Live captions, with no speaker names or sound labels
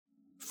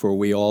For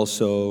we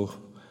also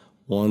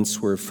once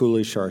were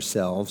foolish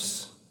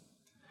ourselves,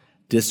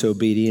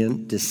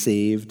 disobedient,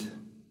 deceived,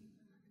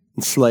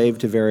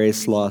 enslaved to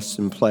various lusts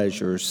and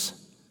pleasures,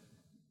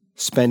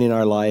 spending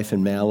our life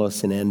in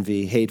malice and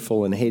envy,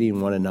 hateful and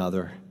hating one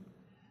another.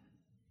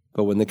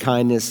 But when the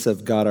kindness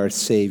of God our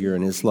Savior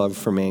and his love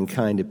for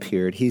mankind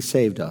appeared, he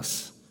saved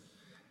us,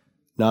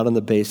 not on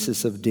the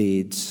basis of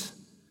deeds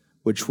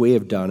which we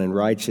have done in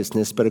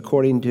righteousness, but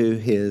according to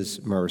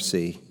his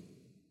mercy.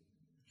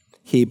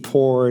 He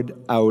poured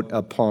out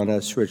upon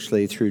us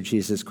richly through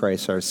Jesus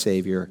Christ our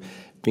Savior,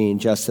 being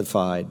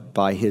justified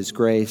by his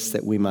grace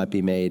that we might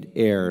be made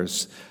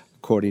heirs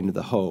according to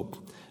the hope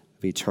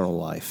of eternal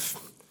life.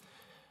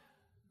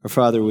 Our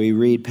Father, we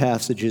read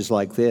passages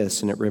like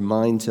this, and it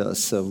reminds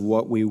us of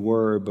what we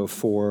were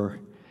before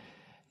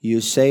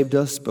you saved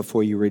us,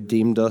 before you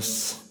redeemed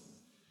us.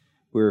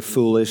 We were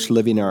foolish,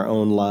 living our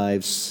own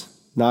lives,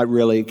 not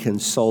really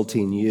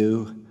consulting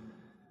you,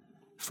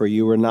 for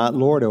you were not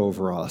Lord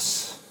over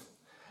us.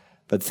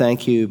 But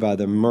thank you by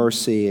the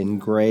mercy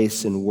and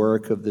grace and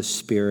work of the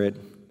Spirit,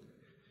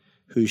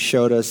 who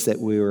showed us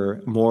that we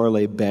were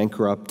morally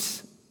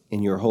bankrupt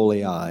in your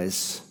holy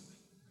eyes,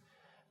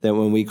 that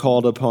when we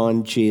called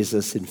upon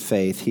Jesus in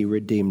faith, he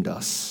redeemed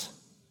us.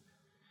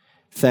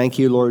 Thank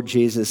you, Lord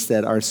Jesus,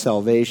 that our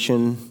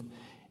salvation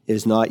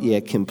is not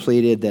yet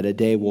completed, that a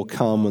day will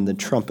come when the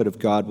trumpet of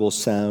God will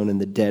sound and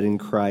the dead in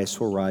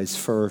Christ will rise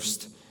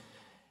first.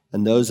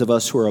 And those of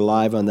us who are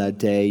alive on that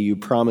day, you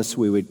promised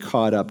we would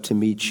caught up to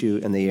meet you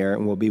in the air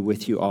and will be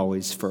with you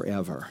always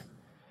forever.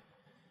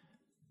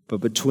 But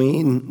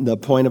between the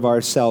point of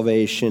our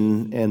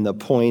salvation and the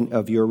point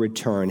of your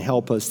return,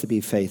 help us to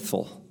be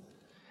faithful.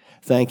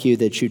 Thank you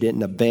that you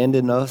didn't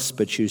abandon us,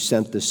 but you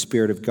sent the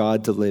Spirit of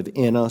God to live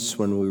in us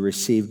when we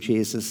received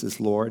Jesus as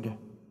Lord.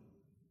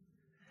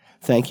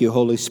 Thank you,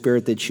 Holy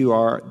Spirit, that you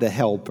are the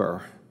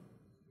helper,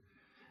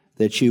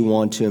 that you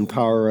want to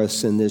empower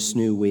us in this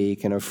new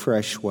week in a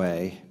fresh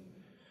way.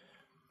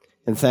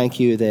 And thank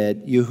you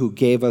that you who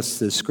gave us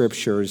the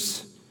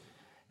scriptures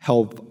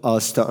help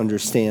us to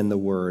understand the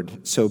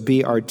word. So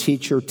be our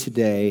teacher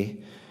today.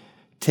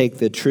 Take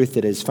the truth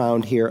that is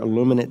found here,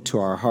 illumine it to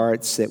our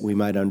hearts that we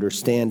might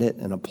understand it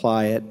and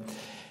apply it.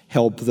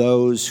 Help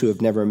those who have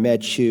never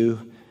met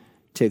you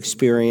to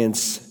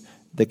experience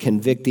the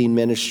convicting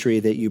ministry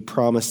that you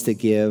promised to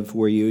give,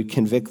 where you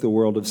convict the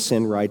world of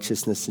sin,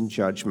 righteousness, and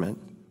judgment.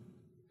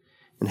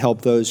 And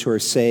help those who are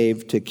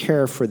saved to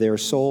care for their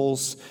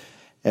souls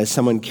as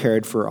someone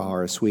cared for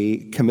ours. We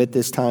commit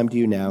this time to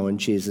you now in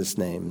Jesus'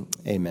 name.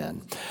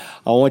 Amen.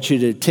 I want you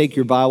to take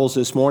your Bibles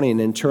this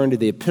morning and turn to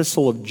the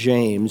Epistle of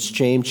James,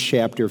 James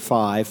chapter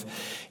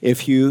 5.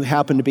 If you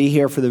happen to be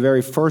here for the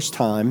very first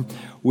time,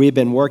 we've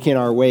been working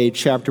our way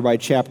chapter by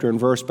chapter and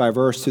verse by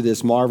verse through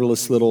this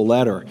marvelous little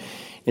letter.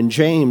 And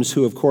James,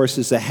 who of course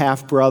is a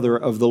half-brother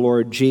of the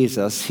Lord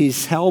Jesus,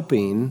 he's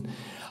helping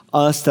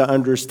us to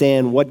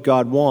understand what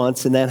God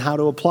wants and then how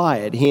to apply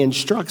it. He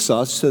instructs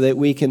us so that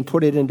we can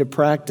put it into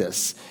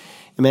practice.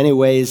 In many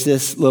ways,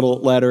 this little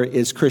letter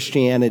is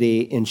Christianity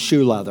in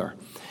shoe leather.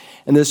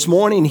 And this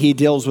morning, he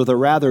deals with a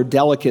rather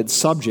delicate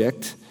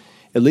subject,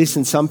 at least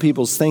in some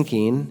people's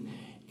thinking,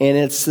 and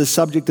it's the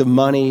subject of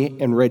money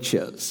and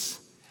riches.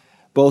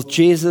 Both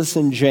Jesus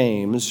and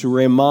James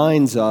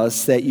reminds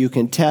us that you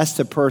can test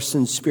a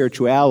person's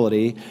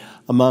spirituality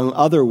among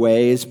other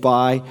ways,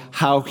 by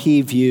how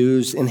he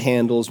views and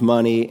handles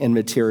money and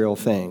material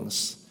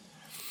things.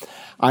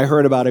 I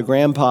heard about a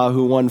grandpa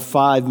who won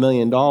 $5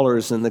 million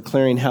in the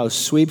Clearinghouse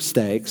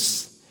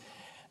sweepstakes,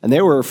 and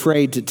they were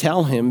afraid to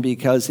tell him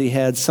because he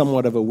had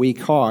somewhat of a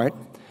weak heart.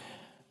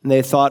 And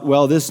they thought,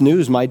 well, this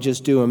news might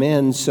just do him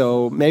in,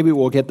 so maybe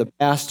we'll get the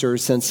pastor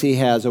since he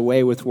has a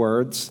way with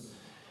words.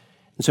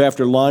 And so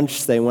after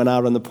lunch, they went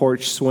out on the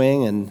porch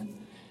swing, and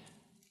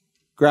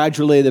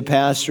gradually, the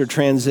pastor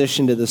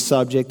transitioned to the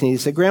subject, and he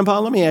said, Grandpa,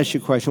 let me ask you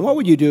a question. What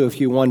would you do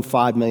if you won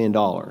 $5 million?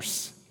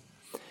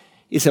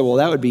 He said, well,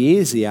 that would be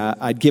easy.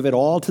 I'd give it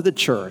all to the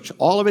church,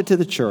 all of it to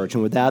the church.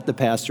 And with that, the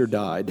pastor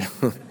died.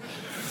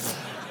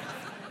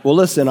 Well,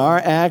 listen, our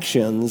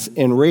actions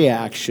and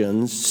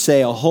reactions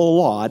say a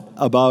whole lot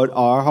about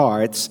our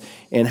hearts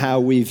and how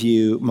we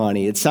view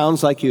money. It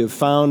sounds like you have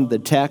found the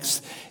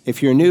text.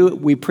 If you're new,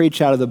 we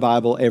preach out of the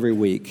Bible every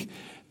week,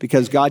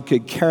 because God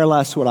could care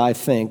less what I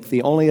think.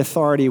 The only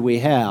authority we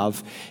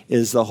have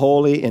is the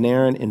holy,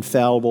 inerrant,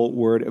 infallible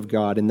Word of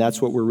God, and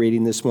that's what we're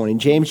reading this morning.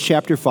 James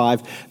chapter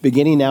 5,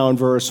 beginning now in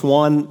verse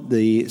 1.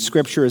 The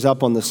scripture is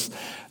up on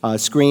the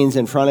screens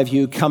in front of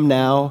you. Come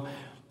now,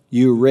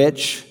 you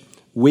rich,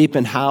 weep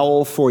and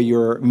howl for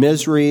your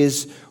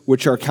miseries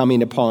which are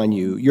coming upon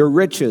you. Your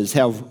riches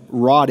have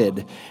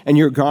rotted, and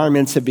your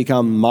garments have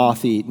become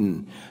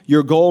moth-eaten.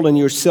 Your gold and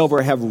your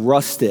silver have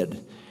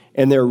rusted,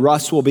 and their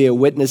rust will be a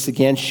witness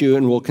against you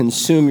and will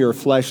consume your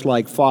flesh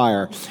like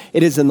fire.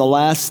 It is in the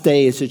last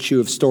days that you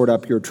have stored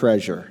up your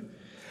treasure.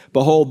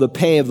 Behold, the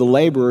pay of the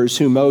laborers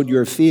who mowed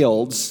your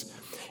fields,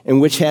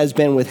 and which has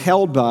been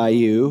withheld by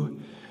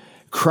you,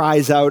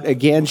 cries out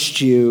against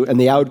you, and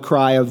the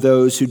outcry of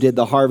those who did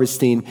the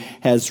harvesting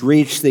has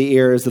reached the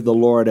ears of the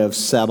Lord of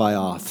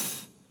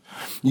Sabaoth.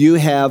 You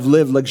have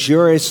lived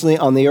luxuriously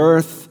on the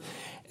earth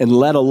and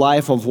led a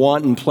life of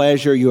wanton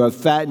pleasure. You have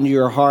fattened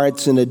your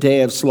hearts in a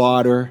day of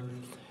slaughter.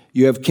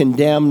 You have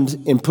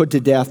condemned and put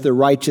to death the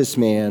righteous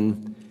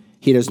man.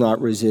 He does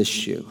not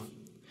resist you.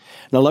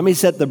 Now, let me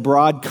set the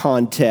broad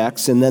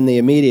context and then the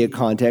immediate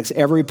context.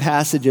 Every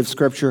passage of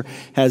Scripture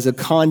has a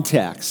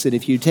context, and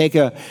if you take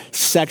a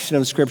section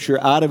of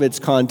Scripture out of its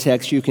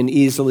context, you can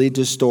easily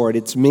distort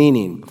its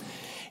meaning.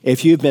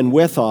 If you've been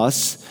with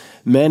us,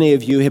 many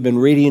of you have been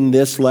reading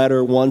this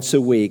letter once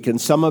a week, and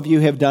some of you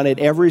have done it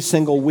every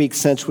single week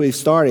since we've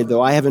started,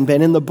 though I haven't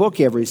been in the book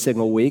every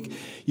single week.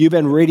 You've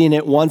been reading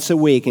it once a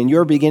week, and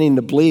you're beginning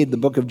to bleed the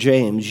book of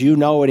James. You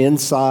know it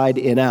inside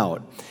and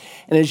out.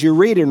 And as you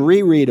read and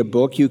reread a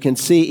book, you can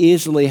see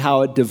easily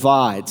how it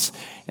divides.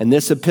 And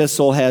this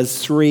epistle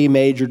has three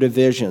major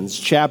divisions.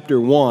 Chapter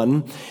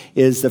 1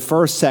 is the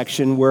first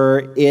section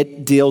where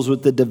it deals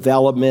with the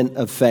development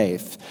of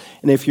faith.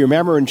 And if you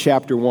remember in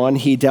chapter 1,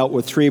 he dealt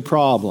with three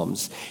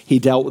problems. He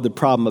dealt with the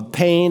problem of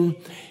pain,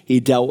 he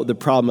dealt with the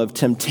problem of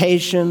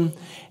temptation,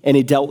 and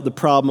he dealt with the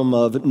problem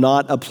of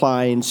not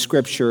applying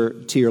Scripture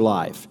to your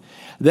life.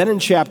 Then in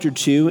chapter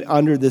 2,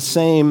 under the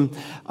same,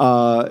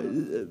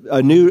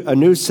 a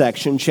new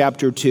section,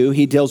 chapter 2,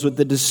 he deals with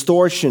the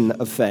distortion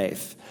of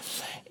faith.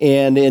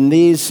 And in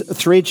these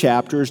three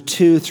chapters,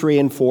 2, 3,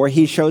 and 4,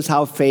 he shows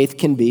how faith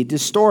can be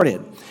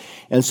distorted.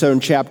 And so in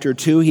chapter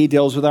 2, he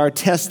deals with our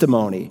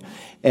testimony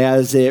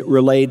as it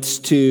relates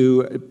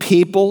to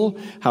people,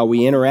 how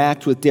we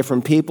interact with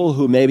different people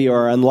who maybe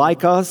are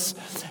unlike us,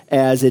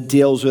 as it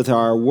deals with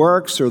our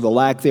works or the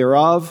lack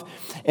thereof.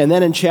 And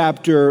then in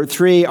chapter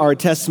 3, our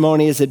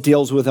testimony as it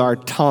deals with our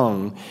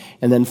tongue.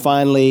 And then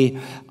finally,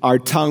 our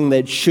tongue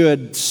that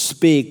should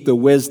speak the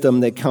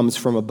wisdom that comes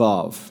from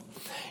above.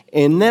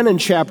 And then in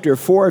chapter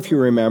 4, if you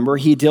remember,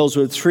 he deals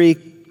with three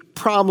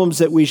problems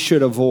that we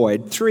should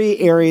avoid, three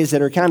areas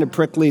that are kind of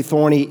prickly,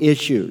 thorny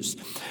issues.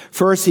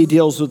 First, he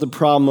deals with the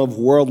problem of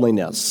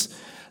worldliness,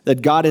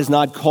 that God has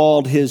not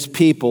called his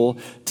people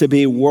to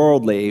be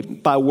worldly.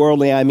 By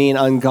worldly, I mean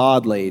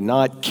ungodly,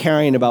 not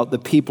caring about the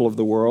people of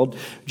the world.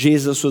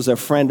 Jesus was a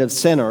friend of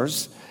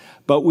sinners,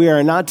 but we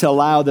are not to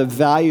allow the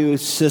value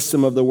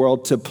system of the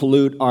world to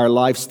pollute our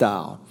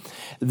lifestyle.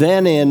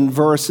 Then in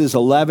verses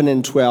 11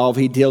 and 12,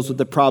 he deals with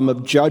the problem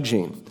of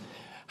judging,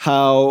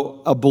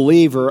 how a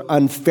believer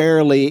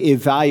unfairly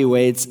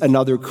evaluates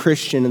another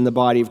Christian in the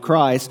body of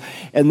Christ.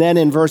 And then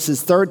in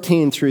verses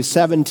 13 through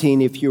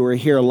 17, if you were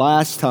here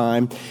last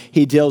time,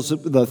 he deals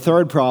with the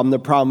third problem, the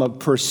problem of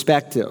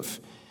perspective.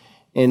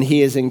 And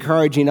he is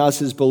encouraging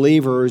us as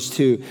believers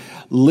to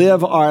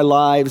live our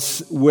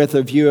lives with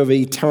a view of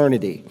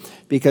eternity.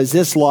 Because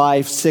this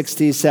life,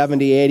 60,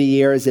 70, 80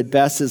 years at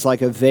best, is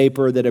like a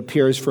vapor that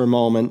appears for a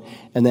moment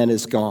and then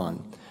is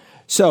gone.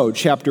 So,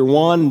 chapter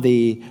 1,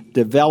 the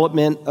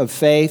development of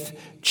faith.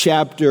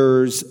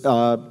 Chapters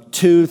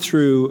 2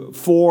 through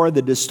 4,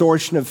 the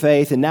distortion of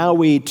faith. And now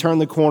we turn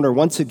the corner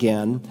once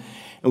again,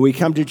 and we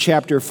come to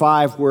chapter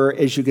 5, where,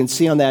 as you can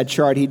see on that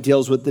chart, he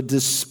deals with the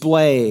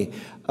display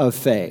of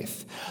faith.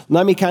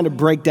 Let me kind of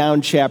break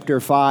down chapter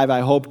 5. I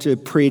hope to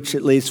preach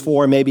at least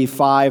 4, maybe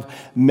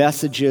 5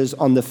 messages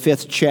on the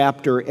 5th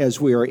chapter as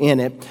we are in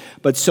it,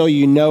 but so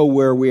you know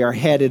where we are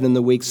headed in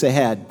the weeks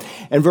ahead.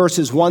 And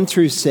verses 1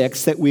 through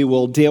 6 that we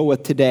will deal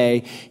with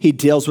today, he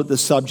deals with the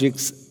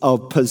subjects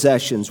of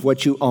possessions,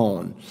 what you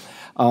own.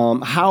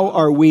 How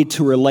are we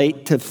to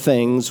relate to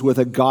things with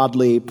a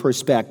godly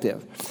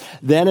perspective?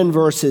 Then in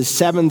verses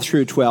 7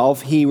 through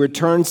 12, he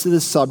returns to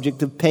the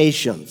subject of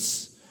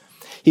patience.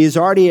 He's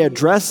already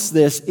addressed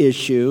this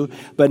issue,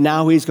 but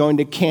now he's going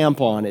to camp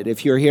on it.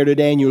 If you're here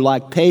today and you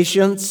like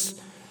patience,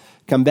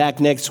 come back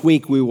next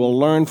week. We will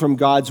learn from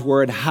God's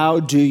word, how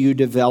do you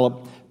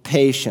develop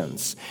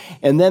patience?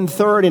 And then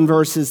third, in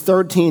verses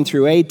 13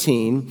 through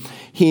 18,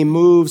 he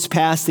moves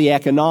past the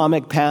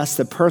economic, past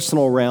the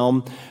personal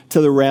realm, to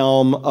the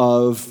realm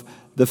of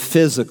the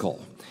physical.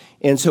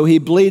 And so he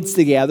bleeds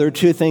together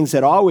two things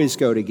that always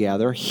go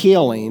together,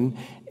 healing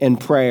and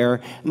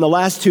prayer. And the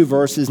last two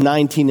verses,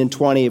 19 and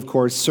 20, of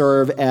course,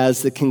 serve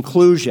as the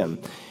conclusion.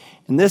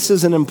 And this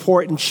is an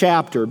important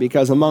chapter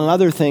because, among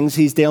other things,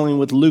 he's dealing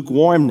with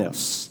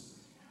lukewarmness.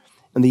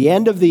 In the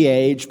end of the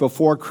age,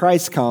 before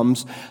Christ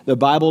comes, the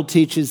Bible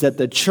teaches that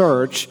the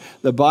church,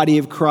 the body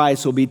of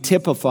Christ, will be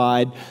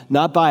typified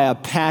not by a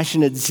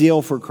passionate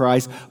zeal for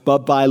Christ,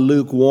 but by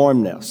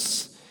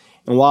lukewarmness.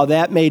 And while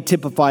that may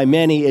typify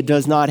many, it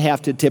does not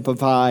have to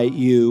typify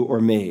you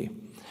or me.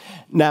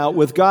 Now,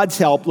 with God's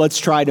help, let's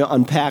try to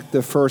unpack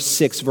the first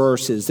 6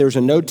 verses. There's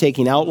a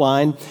note-taking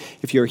outline.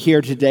 If you're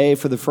here today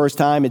for the first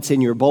time, it's in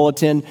your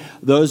bulletin.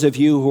 Those of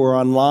you who are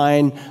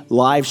online,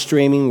 live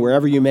streaming,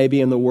 wherever you may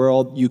be in the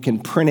world, you can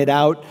print it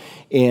out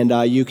and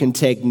you can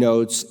take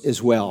notes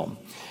as well.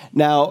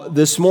 Now,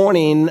 this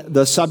morning,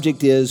 the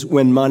subject is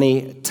when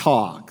money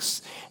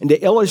talks. And to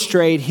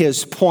illustrate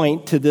his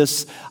point to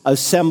this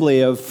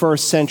assembly of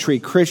first century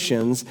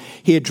Christians,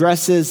 he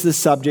addresses the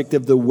subject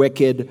of the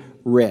wicked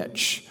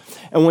rich.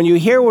 And when you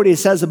hear what he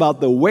says about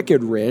the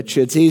wicked rich,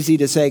 it's easy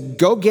to say,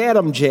 go get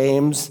them,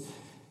 James,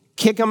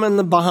 kick them in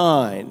the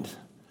behind,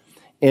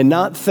 and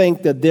not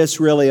think that this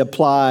really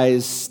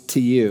applies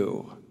to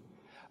you.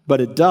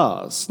 But it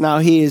does. Now,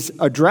 he's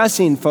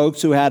addressing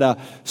folks who had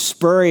a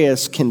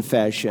spurious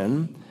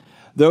confession,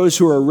 those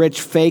who are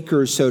rich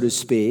fakers, so to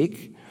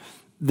speak.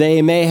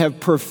 They may have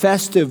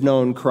professed to have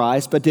known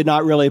Christ, but did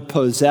not really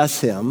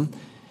possess him.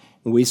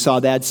 We saw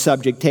that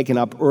subject taken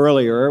up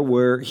earlier,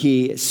 where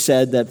he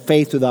said that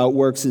faith without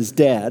works is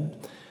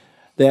dead,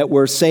 that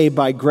we're saved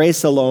by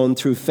grace alone,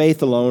 through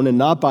faith alone, and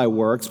not by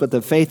works, but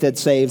the faith that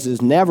saves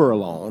is never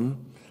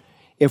alone.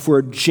 If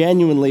we're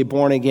genuinely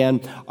born again,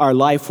 our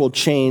life will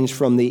change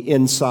from the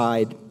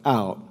inside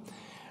out.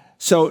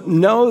 So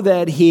know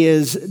that he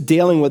is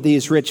dealing with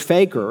these rich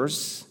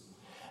fakers,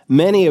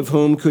 many of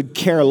whom could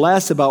care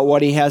less about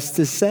what he has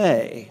to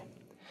say.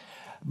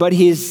 But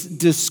he's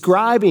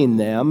describing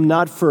them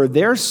not for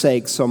their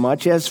sake so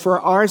much as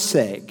for our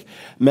sake.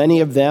 Many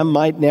of them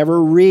might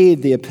never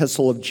read the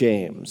Epistle of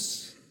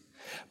James,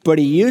 but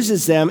he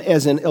uses them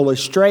as an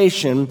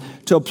illustration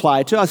to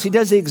apply to us. He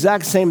does the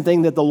exact same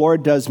thing that the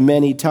Lord does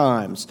many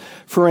times.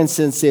 For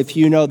instance, if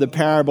you know the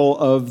parable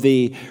of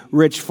the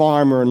rich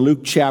farmer in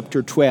Luke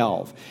chapter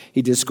 12,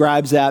 he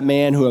describes that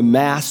man who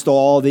amassed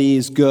all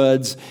these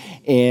goods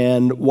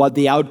and what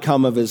the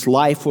outcome of his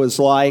life was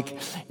like.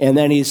 And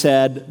then he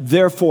said,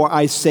 therefore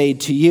I say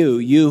to you,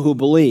 you who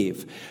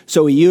believe.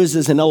 So he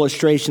uses an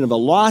illustration of a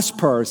lost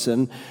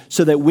person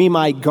so that we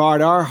might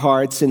guard our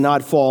hearts and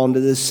not fall into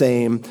the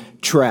same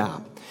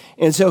trap.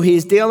 And so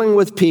he's dealing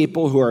with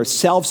people who are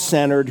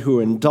self-centered, who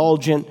are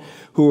indulgent,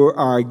 who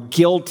are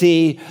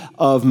guilty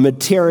of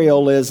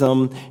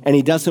materialism, and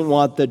he doesn't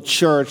want the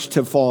church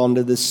to fall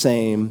into the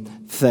same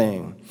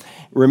thing.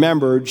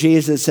 Remember,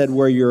 Jesus said,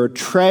 where your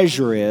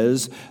treasure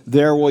is,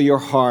 there will your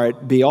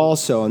heart be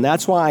also. And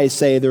that's why I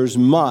say there's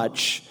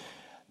much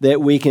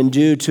that we can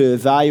do to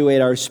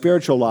evaluate our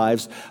spiritual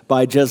lives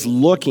by just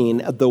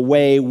looking at the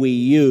way we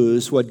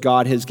use what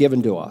God has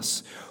given to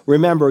us.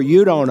 Remember,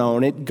 you don't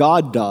own it,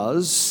 God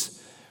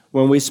does.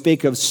 When we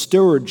speak of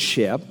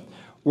stewardship,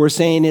 we're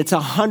saying it's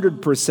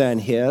 100%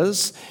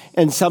 his,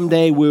 and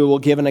someday we will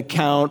give an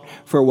account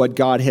for what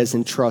God has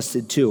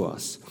entrusted to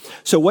us.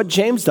 So what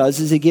James does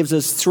is he gives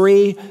us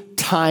 3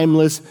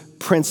 timeless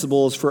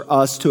principles for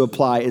us to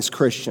apply as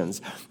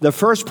Christians. The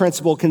first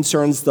principle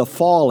concerns the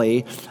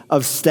folly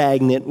of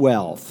stagnant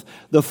wealth.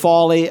 The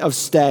folly of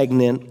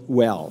stagnant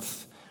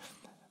wealth.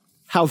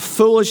 How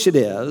foolish it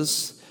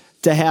is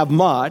to have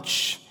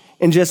much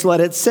and just let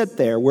it sit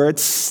there where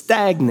it's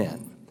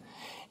stagnant.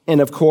 And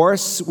of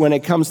course, when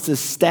it comes to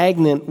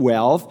stagnant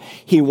wealth,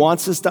 he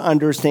wants us to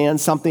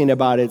understand something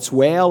about its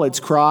wail, its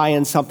cry,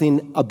 and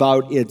something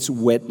about its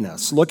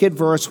witness. Look at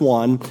verse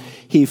 1.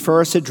 He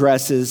first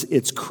addresses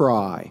its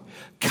cry.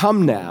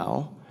 Come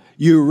now,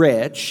 you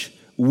rich,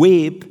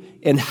 weep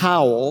and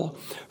howl,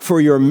 for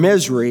your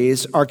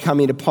miseries are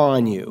coming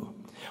upon you.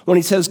 When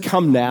he says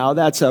come now,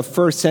 that's a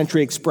first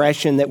century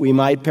expression that we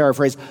might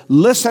paraphrase.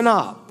 Listen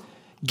up,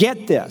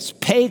 get this,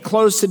 pay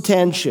close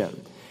attention.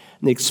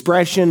 The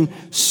expression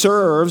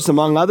serves,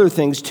 among other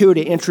things, too,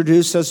 to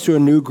introduce us to a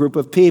new group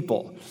of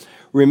people.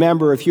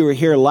 Remember, if you were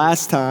here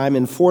last time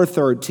in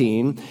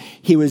 413,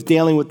 he was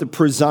dealing with the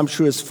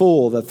presumptuous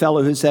fool, the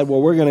fellow who said,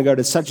 well, we're going to go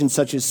to such and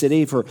such a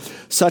city for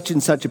such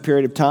and such a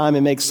period of time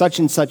and make such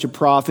and such a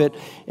profit.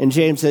 And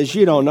James says,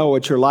 you don't know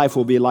what your life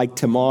will be like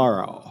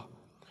tomorrow.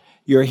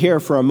 You're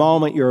here for a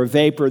moment, you're a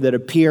vapor that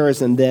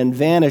appears and then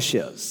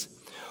vanishes.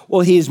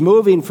 Well, he's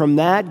moving from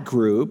that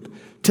group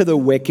to the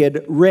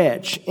wicked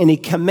rich, and he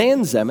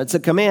commands them. It's a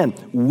command.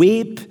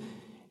 Weep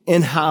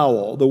and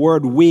howl. The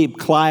word weep,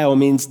 kleio,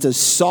 means to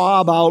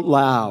sob out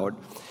loud.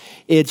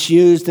 It's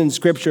used in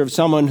Scripture of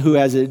someone who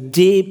has a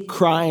deep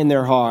cry in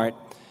their heart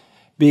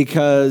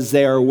because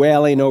they are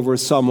wailing over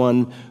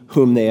someone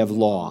whom they have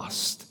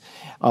lost.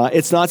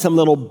 It's not some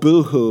little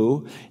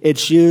boo-hoo.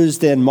 It's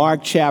used in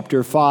Mark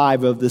chapter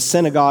 5 of the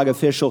synagogue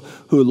official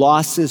who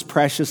lost his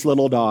precious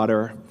little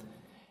daughter,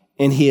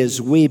 and he is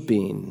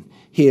weeping.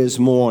 He is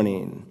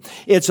mourning.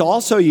 It's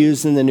also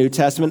used in the New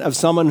Testament of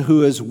someone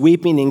who is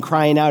weeping and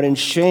crying out in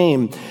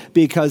shame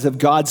because of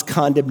God's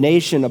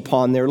condemnation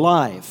upon their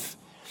life.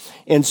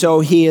 And so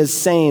he is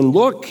saying,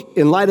 look,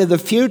 in light of the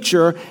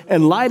future,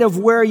 in light of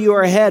where you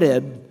are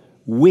headed,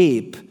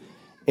 weep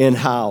and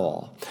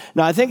howl.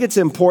 Now, I think it's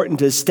important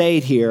to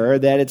state here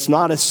that it's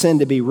not a sin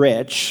to be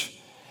rich,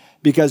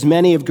 because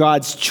many of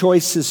God's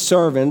choicest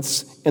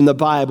servants in the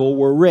Bible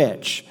were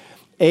rich.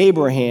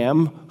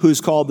 Abraham, who's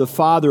called the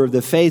father of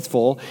the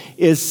faithful,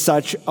 is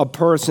such a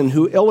person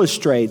who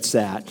illustrates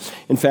that.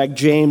 In fact,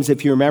 James,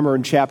 if you remember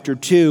in chapter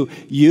 2,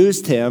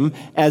 used him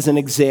as an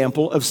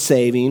example of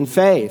saving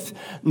faith.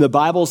 And the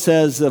Bible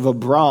says of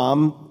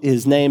Abram,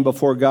 his name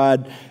before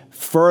God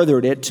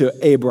furthered it to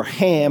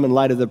Abraham in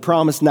light of the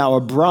promise. Now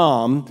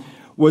Abram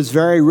was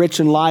very rich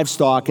in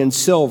livestock and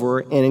silver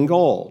and in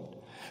gold.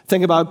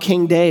 Think about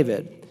King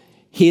David.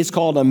 He's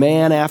called a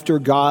man after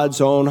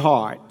God's own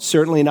heart.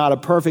 Certainly not a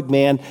perfect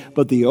man,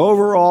 but the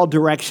overall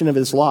direction of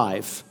his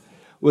life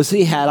was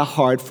he had a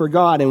heart for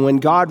God. And when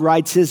God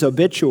writes his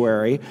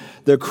obituary,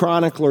 the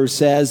chronicler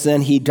says,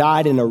 then he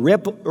died in a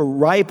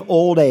ripe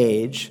old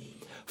age,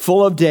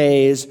 full of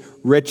days,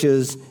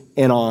 riches,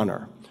 and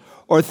honor.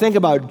 Or think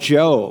about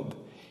Job.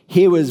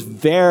 He was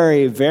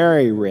very,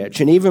 very rich.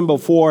 And even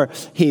before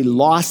he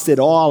lost it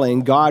all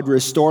and God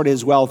restored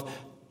his wealth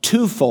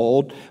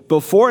twofold,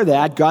 before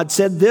that, God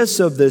said this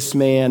of this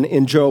man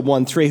in Job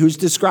 1:3, who's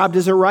described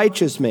as a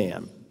righteous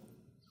man.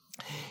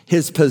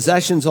 His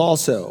possessions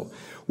also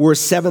were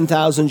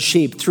 7,000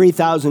 sheep,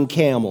 3,000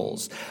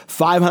 camels,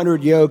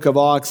 500 yoke of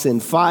oxen,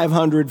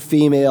 500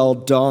 female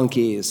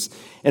donkeys,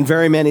 and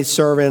very many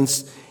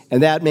servants.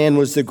 And that man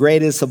was the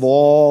greatest of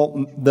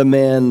all the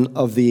men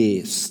of the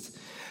East.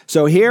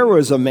 So here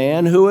was a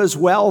man who was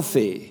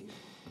wealthy.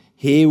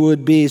 He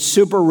would be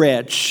super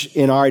rich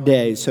in our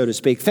day, so to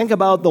speak. Think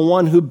about the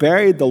one who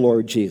buried the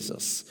Lord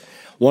Jesus.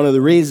 One of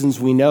the reasons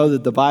we know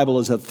that the Bible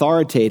is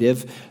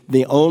authoritative,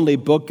 the only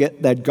book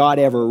that God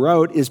ever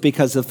wrote, is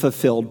because of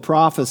fulfilled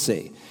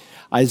prophecy.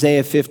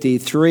 Isaiah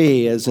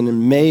 53 is an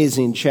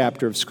amazing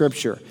chapter of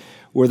Scripture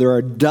where there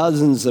are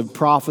dozens of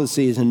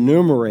prophecies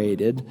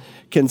enumerated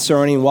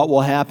concerning what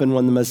will happen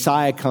when the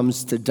Messiah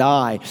comes to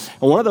die.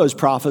 And one of those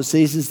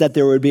prophecies is that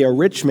there would be a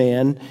rich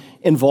man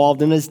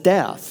involved in his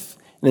death.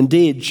 And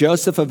indeed,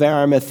 Joseph of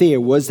Arimathea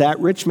was that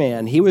rich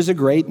man. He was a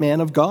great man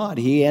of God.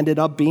 He ended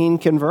up being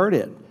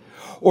converted.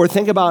 Or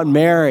think about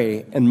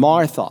Mary and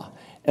Martha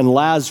and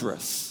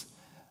Lazarus.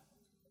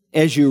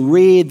 As you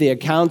read the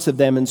accounts of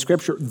them in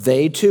Scripture,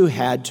 they too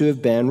had to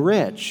have been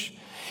rich.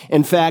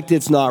 In fact,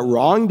 it's not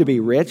wrong to be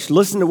rich.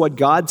 Listen to what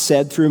God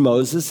said through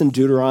Moses in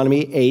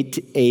Deuteronomy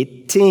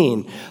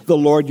 8:18. The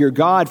Lord your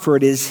God, for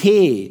it is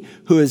He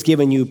who has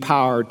given you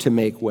power to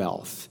make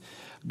wealth.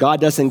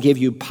 God doesn't give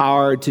you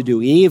power to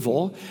do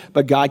evil,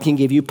 but God can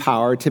give you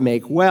power to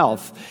make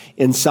wealth.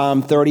 In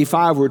Psalm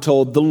 35, we're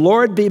told, the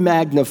Lord be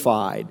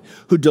magnified,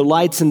 who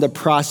delights in the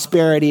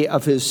prosperity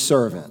of his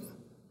servant.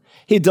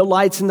 He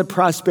delights in the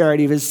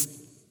prosperity of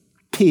his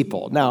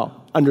people.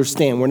 Now,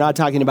 understand, we're not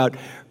talking about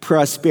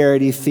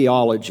prosperity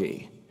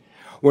theology.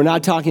 We're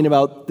not talking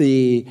about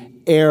the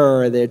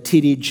error that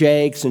T.D.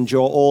 Jakes and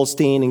Joel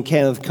Osteen and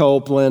Kenneth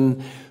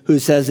Copeland, who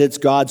says it's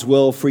God's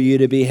will for you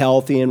to be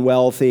healthy and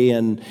wealthy,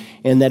 and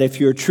that if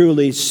you're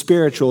truly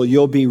spiritual,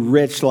 you'll be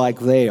rich like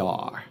they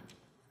are.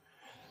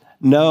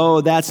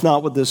 No, that's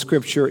not what the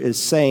Scripture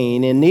is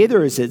saying, and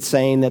neither is it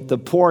saying that the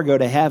poor go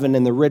to heaven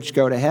and the rich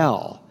go to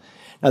hell.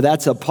 Now,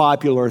 that's a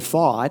popular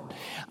thought.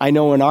 I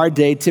know in our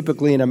day,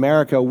 typically in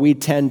America, we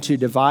tend to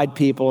divide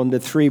people into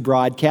three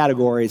broad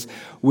categories.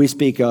 We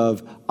speak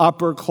of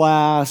upper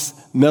class,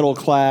 middle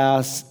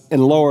class,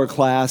 and lower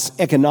class,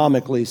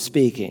 economically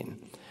speaking.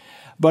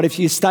 But if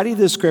you study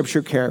the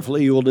Scripture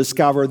carefully, you will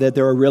discover that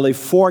there are really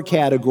four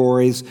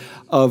categories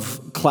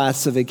of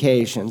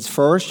classifications.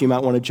 First, you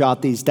might want to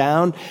jot these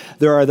down.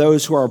 There are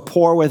those who are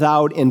poor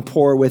without and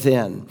poor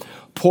within.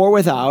 Poor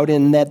without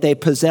in that they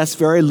possess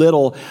very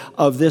little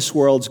of this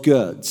world's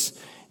goods.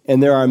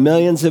 And there are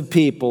millions of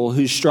people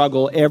who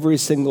struggle every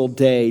single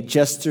day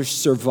just to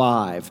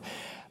survive.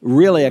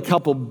 Really, a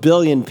couple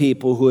billion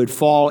people who would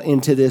fall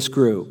into this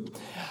group.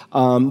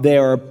 They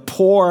are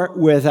poor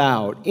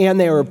without, and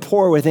they are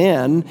poor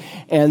within,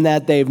 and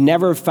that they've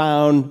never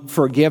found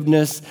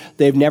forgiveness.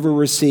 They've never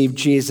received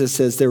Jesus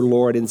as their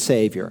Lord and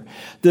Savior.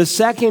 The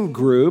second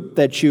group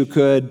that you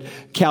could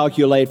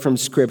calculate from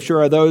Scripture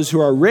are those who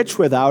are rich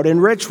without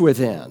and rich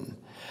within.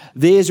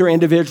 These are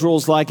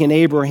individuals like an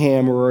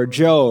Abraham or a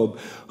Job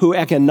who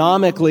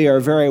economically are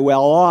very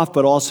well off,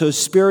 but also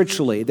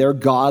spiritually. They're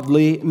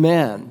godly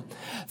men.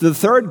 The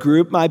third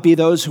group might be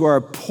those who are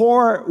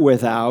poor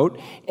without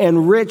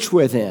and rich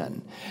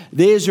within.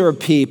 These are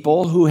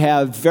people who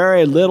have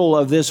very little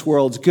of this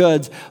world's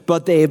goods,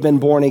 but they have been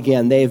born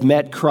again. They've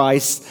met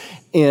Christ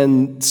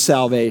in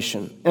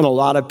salvation. And a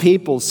lot of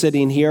people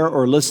sitting here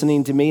or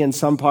listening to me in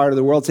some part of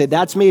the world say,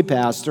 that's me,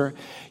 Pastor.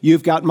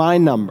 You've got my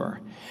number.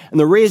 And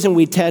the reason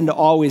we tend to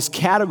always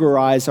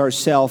categorize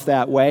ourselves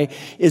that way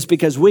is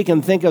because we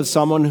can think of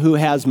someone who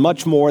has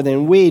much more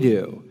than we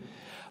do.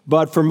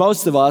 But for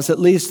most of us, at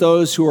least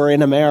those who are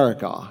in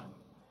America,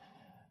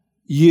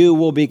 you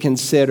will be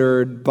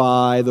considered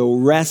by the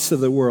rest of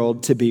the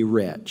world to be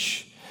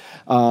rich.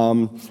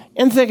 And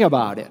think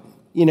about it.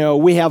 You know,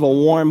 we have a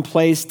warm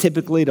place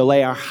typically to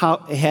lay our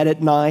head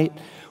at night.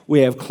 We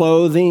have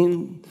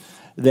clothing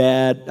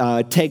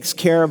that takes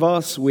care of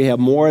us. We have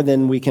more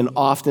than we can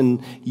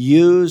often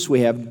use.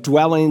 We have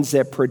dwellings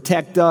that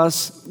protect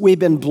us. We've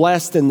been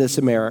blessed in this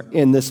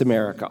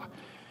America.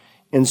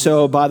 And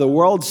so by the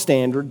world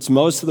standards,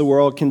 most of the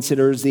world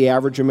considers the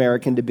average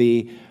American to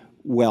be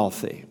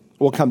wealthy.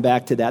 We'll come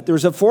back to that.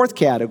 There's a fourth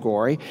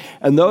category,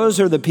 and those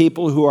are the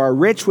people who are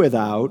rich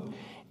without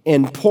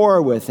and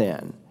poor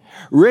within.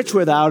 Rich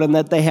without in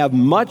that they have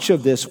much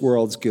of this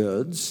world's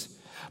goods,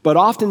 But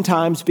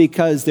oftentimes,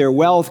 because their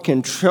wealth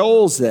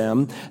controls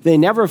them, they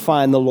never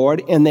find the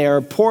Lord, and they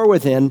are poor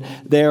within.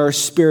 They are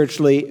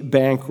spiritually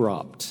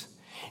bankrupt.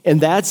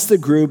 And that's the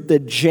group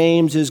that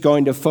James is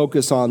going to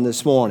focus on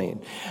this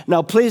morning.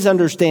 Now, please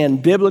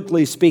understand,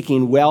 biblically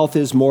speaking, wealth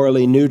is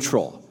morally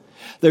neutral.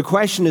 The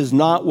question is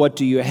not what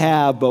do you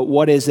have, but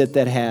what is it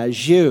that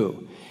has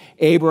you?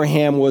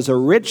 Abraham was a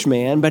rich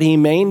man, but he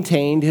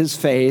maintained his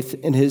faith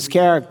and his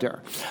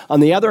character. On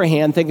the other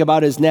hand, think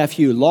about his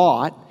nephew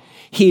Lot.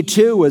 He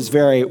too was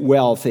very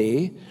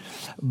wealthy,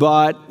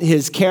 but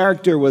his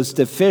character was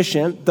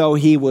deficient, though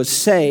he was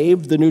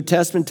saved. The New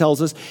Testament tells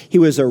us he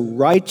was a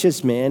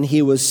righteous man,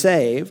 he was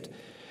saved,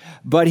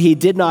 but he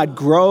did not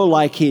grow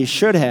like he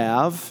should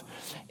have,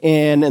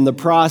 and in the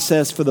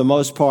process, for the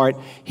most part,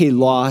 he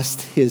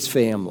lost his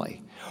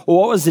family. Well,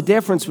 what was the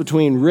difference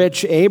between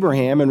rich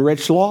Abraham and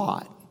rich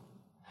Lot?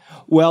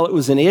 Well, it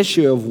was an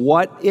issue of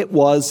what it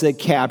was that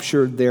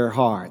captured their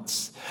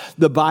hearts.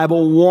 The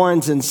Bible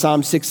warns in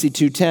Psalm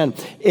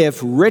 62:10, if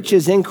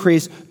riches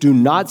increase, do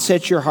not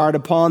set your heart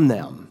upon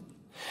them.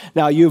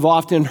 Now, you've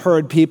often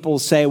heard people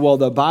say, well,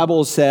 the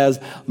Bible says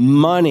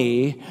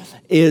money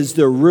is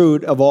the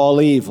root of all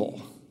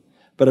evil.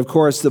 But of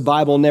course, the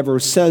Bible never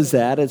says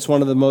that. It's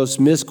one of the most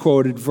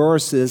misquoted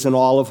verses in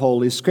all of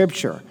Holy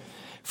Scripture.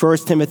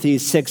 1 Timothy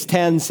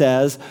 6:10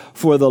 says,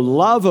 for the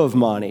love of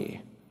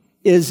money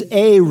is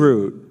a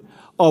root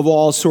of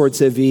all sorts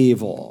of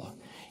evil.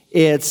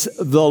 It's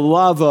the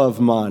love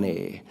of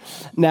money.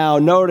 Now,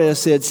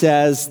 notice it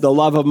says the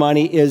love of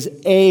money is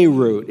a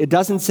root. It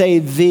doesn't say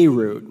the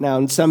root. Now,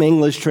 in some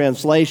English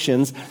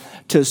translations,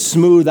 to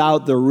smooth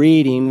out the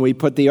reading, we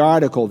put the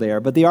article there.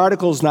 But the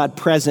article is not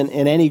present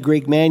in any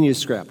Greek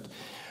manuscript.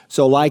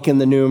 So like in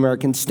the New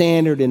American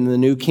Standard, in the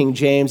New King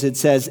James, it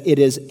says it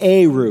is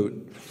a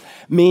root,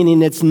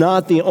 meaning it's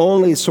not the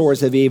only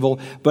source of evil,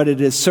 but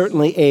it is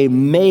certainly a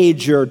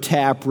major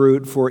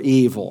taproot for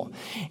evil.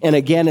 And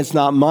again, it's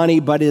not money,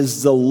 but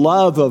is the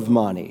love of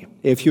money.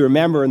 If you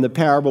remember in the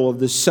parable of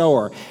the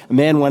sower, a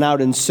man went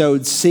out and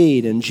sowed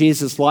seed, and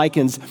Jesus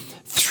likens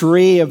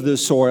 3 of the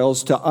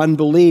soils to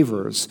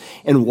unbelievers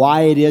and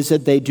why it is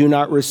that they do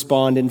not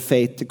respond in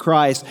faith to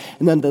Christ.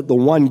 And then the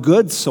one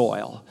good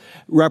soil,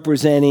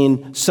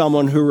 representing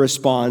someone who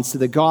responds to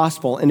the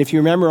gospel. And if you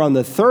remember on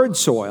the 3rd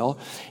soil,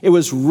 it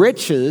was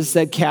riches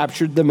that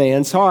captured the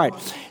man's heart.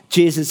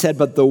 Jesus said,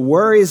 but the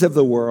worries of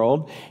the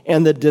world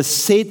and the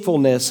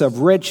deceitfulness of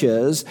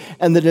riches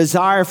and the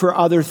desire for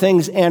other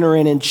things enter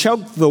in and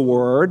choke the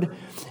word,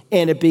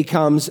 and it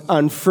becomes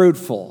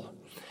unfruitful.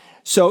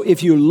 So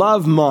if you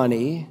love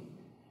money,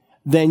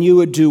 then you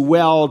would do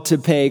well to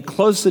pay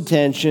close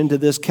attention to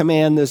this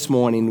command this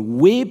morning.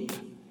 Weep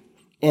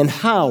and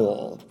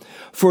howl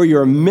for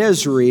your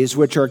miseries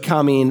which are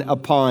coming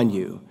upon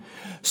you.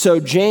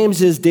 So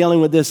James is dealing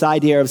with this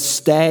idea of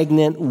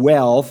stagnant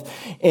wealth,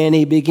 and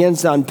he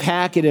begins to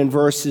unpack it in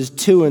verses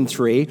 2 and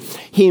 3.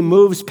 He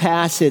moves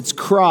past its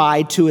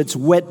cry to its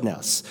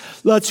witness.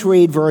 Let's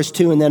read verse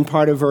 2 and then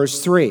part of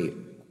verse 3.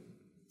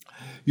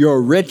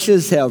 Your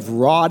riches have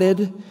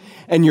rotted,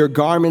 and your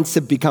garments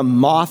have become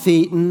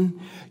moth-eaten.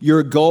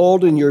 Your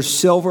gold and your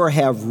silver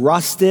have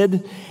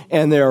rusted,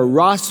 and their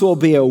rust will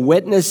be a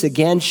witness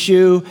against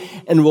you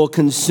and will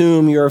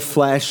consume your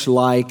flesh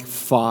like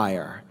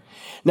fire.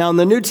 Now, in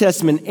the New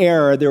Testament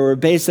era, there were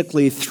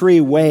basically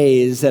 3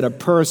 ways that a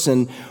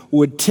person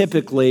would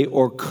typically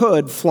or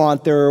could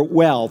flaunt their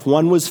wealth.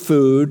 One was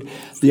food,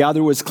 the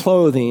other was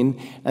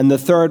clothing, and the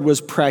third was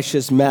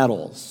precious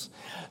metals.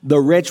 The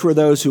rich were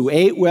those who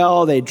ate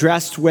well, they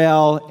dressed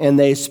well, and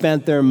they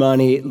spent their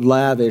money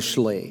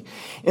lavishly.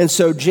 And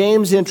so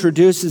James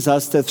introduces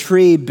us to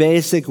 3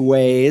 basic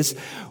ways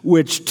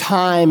which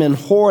time and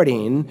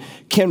hoarding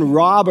can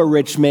rob a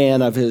rich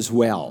man of his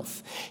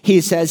wealth.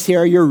 He says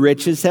here, your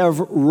riches have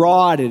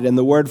rotted, and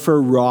the word for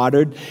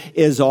rotted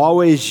is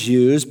always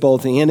used,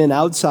 both in and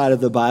outside of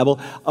the Bible,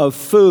 of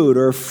food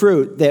or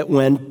fruit that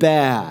went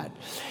bad.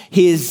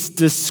 He's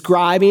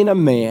describing a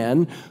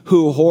man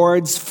who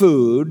hoards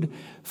food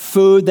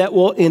that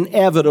will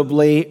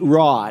inevitably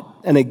rot.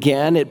 And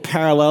again, it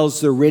parallels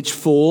the rich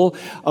fool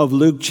of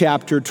Luke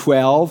chapter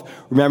 12.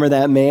 Remember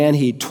that man?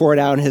 He tore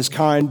down his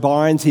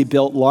barns. He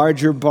built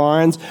larger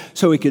barns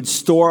so he could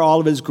store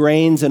all of his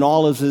grains and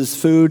all of his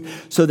food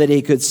so that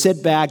he could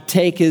sit back,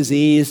 take his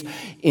ease,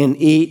 and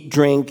eat,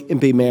 drink,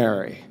 and be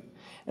merry.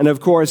 And of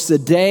course, the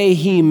day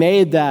he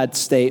made that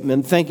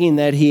statement, thinking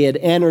that he had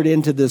entered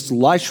into this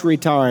lush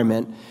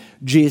retirement,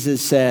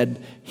 Jesus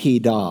said he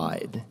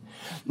died.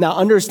 Now,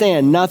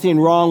 understand, nothing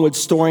wrong with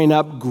storing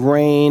up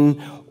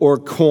grain or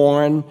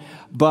corn,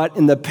 but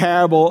in the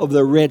parable of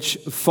the rich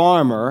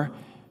farmer,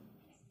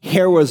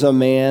 here was a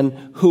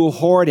man who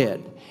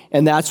hoarded.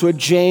 And that's what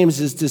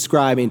James is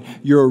describing.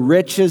 Your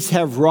riches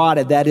have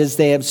rotted, that is,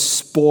 they have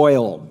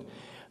spoiled.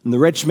 And the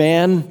rich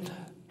man,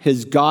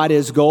 his God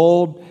is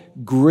gold,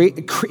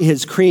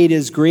 his creed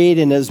is greed,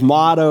 and his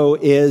motto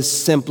is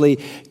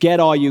simply, get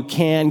all you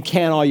can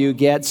all you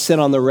get, sit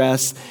on the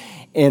rest,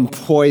 and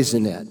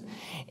poison it.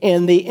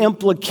 And the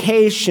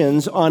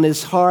implications on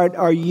his heart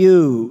are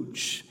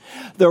huge.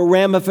 The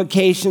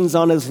ramifications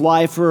on his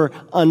life are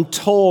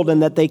untold,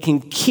 and that they can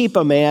keep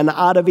a man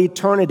out of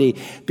eternity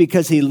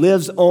because he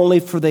lives only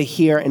for the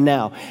here and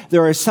now.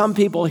 There are some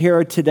people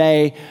here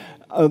today,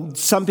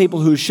 some people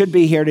who should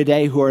be here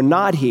today who are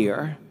not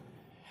here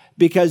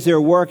because they're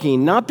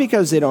working, not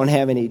because they don't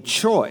have any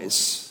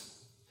choice,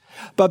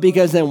 but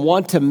because they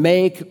want to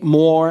make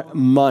more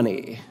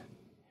money.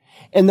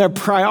 And their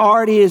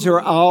priorities are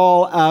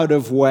all out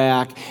of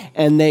whack,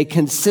 and they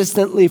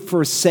consistently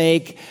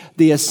forsake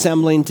the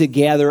assembling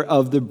together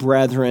of the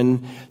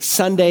brethren.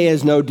 Sunday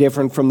is no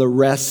different from the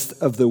rest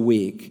of the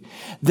week.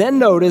 Then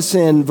notice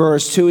in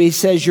verse 2, he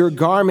says, your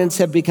garments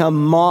have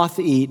become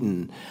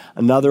moth-eaten.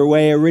 Another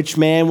way a rich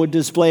man would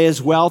display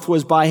his wealth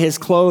was by his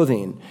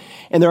clothing.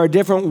 And there are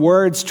different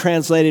words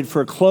translated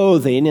for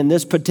clothing, and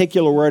this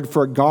particular word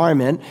for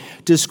garment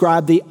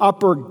described the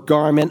upper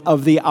garment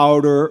of the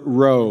outer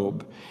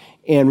robe.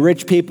 And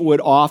rich people would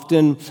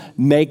often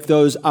make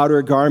those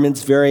outer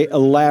garments very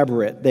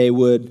elaborate. They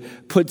would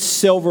put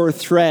silver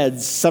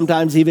threads,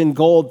 sometimes even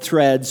gold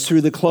threads,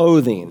 through the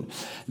clothing.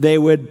 They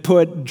would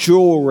put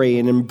jewelry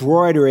and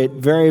embroider it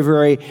very,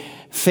 very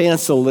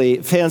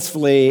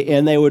fancifully,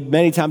 and they would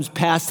many times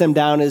pass them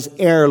down as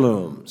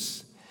heirlooms.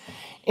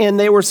 And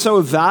they were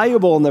so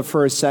valuable in the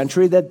first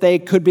century that they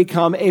could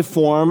become a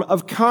form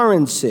of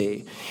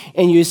currency.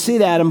 And you see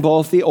that in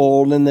both the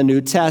Old and the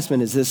New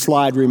Testament. As this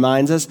slide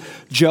reminds us,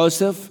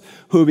 Joseph,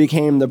 who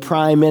became the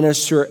prime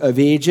minister of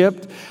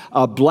Egypt,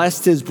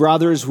 blessed his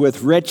brothers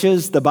with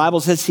riches. The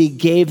Bible says he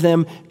gave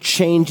them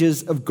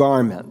changes of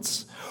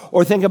garments.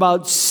 Or think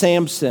about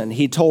Samson.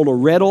 He told a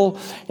riddle,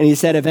 and he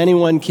said, if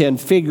anyone can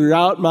figure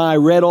out my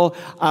riddle,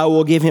 I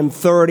will give him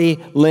 30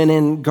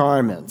 linen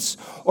garments.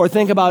 Or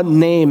think about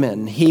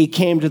Naaman. He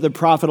came to the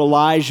prophet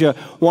Elijah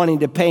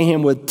wanting to pay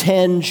him with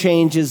 10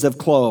 changes of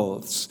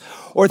clothes.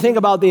 Or think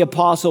about the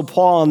Apostle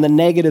Paul on the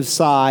negative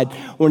side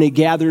when he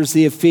gathers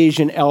the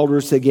Ephesian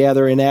elders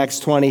together in Acts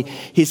 20.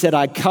 He said,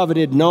 I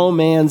coveted no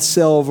man's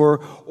silver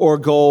or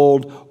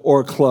gold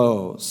or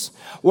clothes.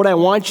 What I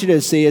want you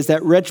to see is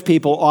that rich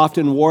people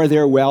often wore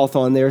their wealth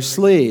on their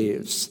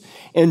sleeves.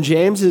 And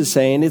James is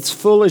saying it's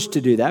foolish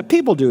to do that.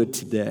 People do it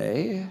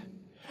today.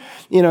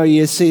 You know,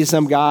 you see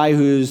some guy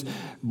who's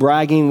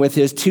bragging with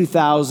his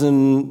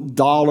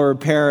 $2,000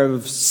 pair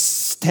of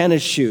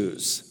tennis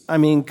shoes. I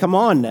mean, come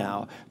on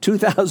now,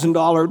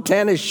 $2,000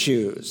 tennis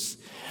shoes.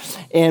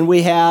 And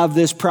we have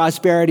this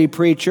prosperity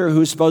preacher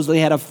who supposedly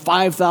had a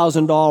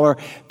 $5,000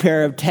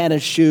 pair of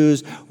tennis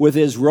shoes with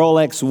his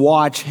Rolex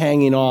watch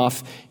hanging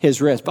off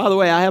his wrist. By the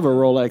way, I have a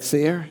Rolex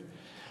here.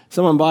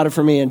 Someone bought it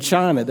for me in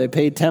China. They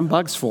paid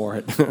 $10 for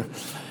it.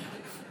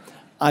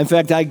 In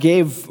fact, I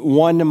gave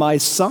one to my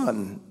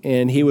son,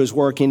 and he was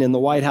working in the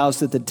White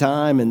House at the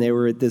time, and they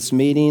were at this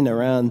meeting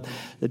around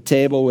the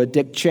table with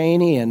Dick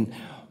Cheney, and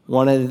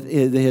one of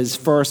his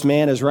first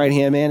man, his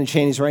right-hand man, and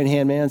Cheney's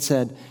right-hand man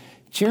said,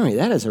 Jeremy,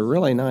 that is a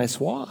really nice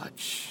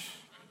watch.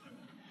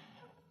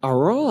 A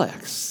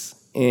Rolex.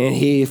 And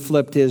he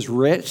flipped his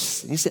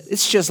wrist. He said,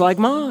 it's just like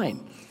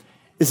mine.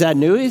 Is that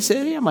new? He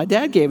said, yeah, my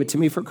dad gave it to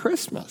me for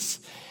Christmas.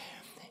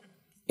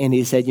 And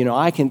he said, you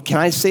know, can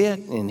I see it?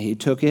 And he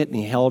took it and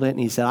he held it and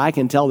he said, I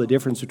can tell the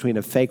difference between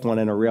a fake one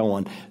and a real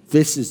one.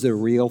 This is the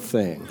real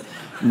thing.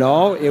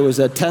 No, it was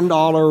a $10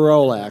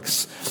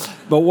 Rolex.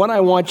 But what I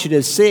want you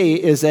to see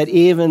is that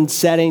even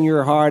setting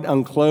your heart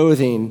on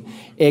clothing,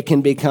 it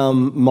can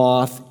become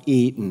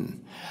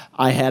moth-eaten.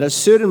 I had a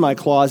suit in my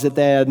closet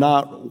that I had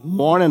not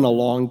worn in a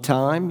long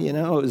time. You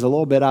know, it was a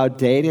little bit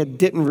outdated.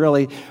 Didn't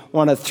really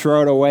want to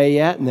throw it away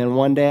yet. And then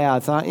one day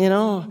I thought, you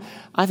know,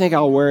 I think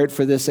I'll wear it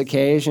for this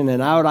occasion.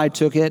 And out I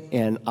took it,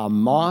 and a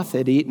moth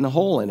had eaten a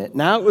hole in it.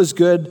 Now it was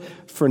good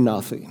for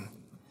nothing.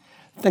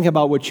 Think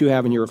about what you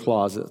have in your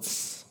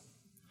closets.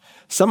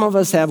 Some of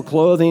us have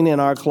clothing in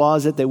our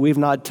closet that we've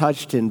not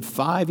touched in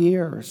 5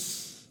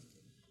 years.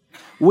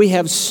 We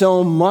have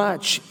so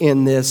much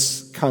in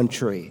this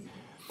country.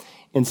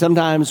 And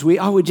sometimes we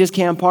just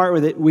can't part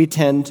with it. We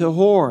tend to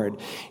hoard.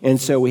 And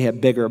so we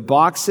have bigger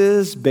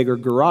boxes, bigger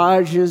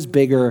garages,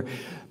 bigger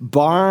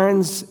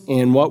barns,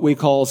 and what we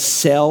call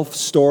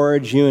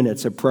self-storage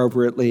units,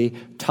 appropriately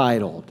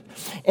titled.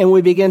 And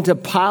we begin to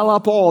pile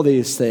up all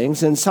these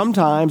things, and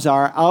sometimes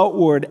our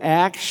outward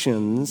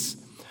actions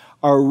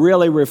are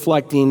really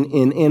reflecting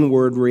an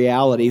inward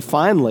reality.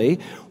 Finally,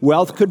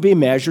 wealth could be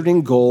measured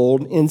in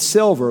gold and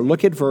silver.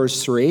 Look at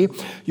verse 3.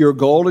 Your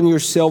gold and your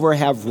silver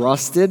have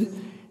rusted,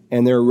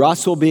 and their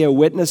rust will be a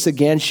witness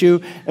against you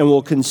and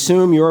will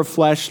consume your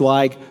flesh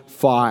like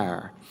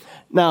fire.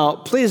 Now,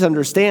 please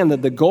understand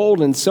that the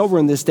gold and silver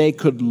in this day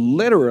could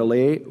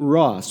literally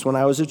rust. When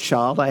I was a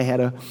child, I had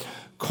a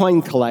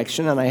coin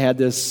collection, and I had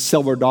this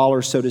silver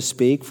dollar, so to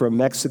speak, from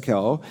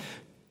Mexico,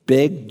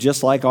 big,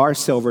 just like our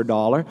silver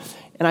dollar.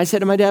 And I said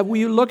to my dad, will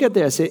you look at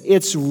this?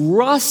 It's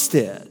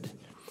rusted,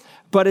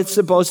 but it's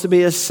supposed to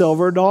be a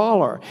silver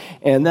dollar.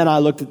 And then I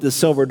looked at the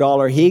silver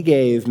dollar he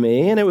gave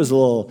me, and it was a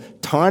little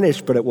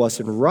tarnished, but it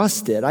wasn't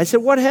rusted. I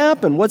said, what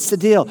happened? What's the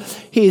deal?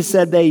 He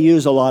said they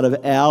use a lot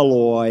of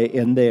alloy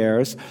in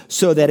theirs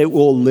so that it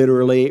will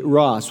literally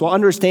rust. Well,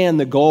 understand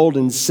the gold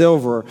and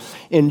silver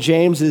in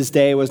James's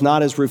day was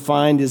not as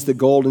refined as the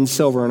gold and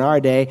silver in our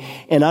day,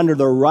 and under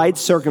the right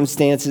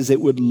circumstances,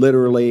 it would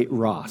literally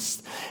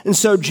rust. And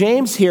so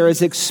James here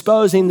is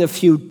exposing the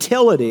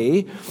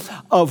futility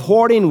of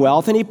hoarding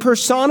wealth, and he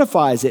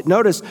personifies it.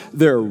 Notice,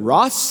 their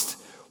rust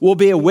will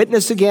be a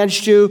witness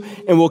against you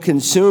and will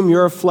consume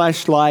your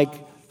flesh like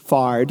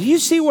fire. Do you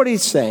see what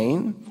he's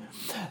saying?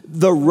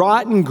 The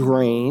rotten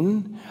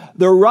grain,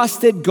 the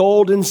rusted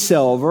gold and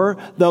silver,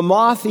 the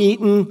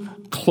moth-eaten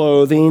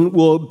clothing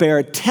will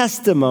bear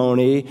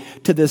testimony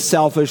to the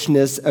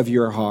selfishness of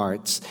your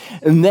hearts.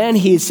 And then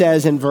he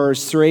says in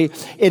verse 3,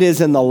 it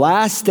is in the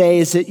last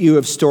days that you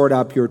have stored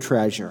up your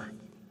treasure.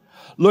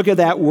 Look at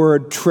that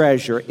word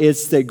treasure.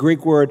 It's the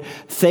Greek word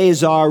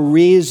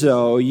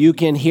thesaurizo. You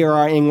can hear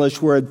our English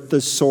word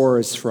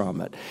thesaurus from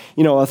it.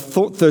 You know, a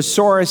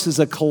thesaurus is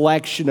a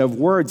collection of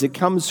words. It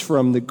comes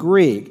from the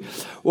Greek.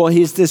 Well,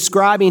 he's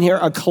describing here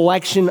a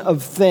collection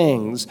of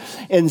things.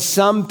 And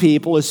some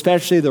people,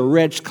 especially the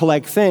rich,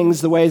 collect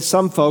things the way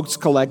some folks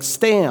collect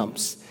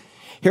stamps.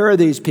 Here are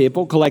these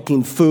people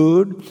collecting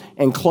food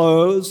and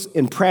clothes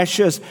and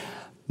precious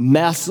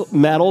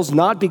metals,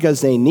 not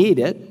because they need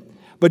it,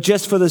 but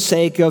just for the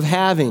sake of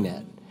having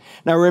it.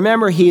 Now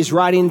remember, he's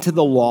writing to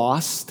the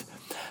lost,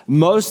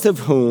 most of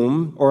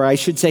whom, or I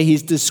should say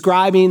he's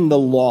describing the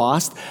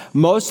lost,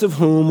 most of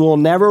whom will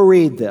never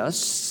read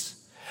this,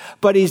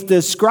 but he's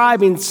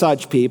describing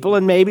such people,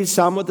 and maybe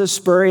some with a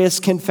spurious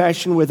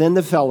confession within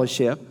the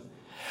fellowship,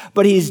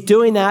 but he's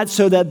doing that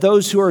so that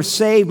those who are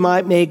saved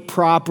might make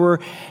proper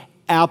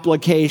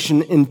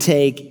application and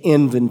take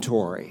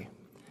inventory.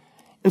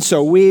 And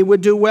so we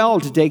would do well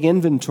to take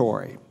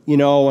inventory. You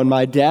know, when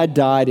my dad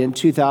died in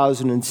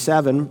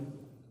 2007,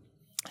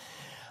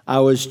 I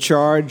was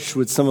charged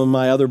with some of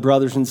my other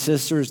brothers and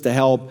sisters to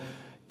help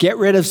get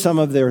rid of some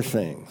of their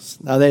things.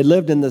 Now, they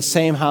lived in the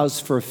same house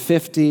for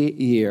 50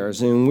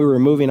 years, and we were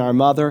moving our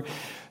mother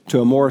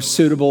to a more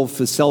suitable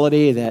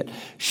facility that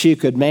she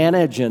could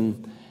manage,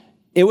 and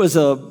it was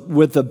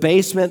with the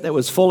basement that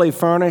was fully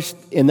furnished,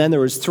 and then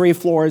there was 3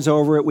 floors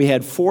over it. We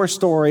had 4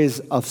 stories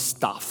of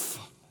stuff.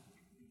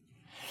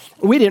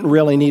 We didn't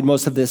really need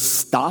most of this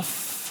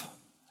stuff.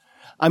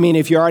 I mean,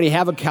 if you already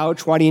have a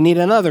couch, why do you need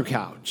another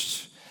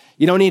couch?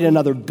 You don't need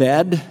another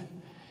bed.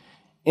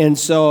 And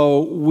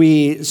so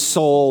we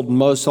sold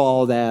most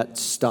all that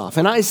stuff.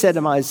 And I said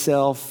to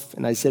myself,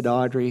 and I said to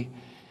Audrey,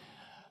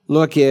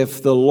 look,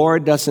 if the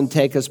Lord doesn't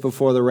take us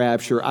before the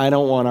rapture, I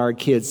don't want our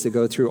kids to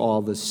go through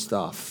all this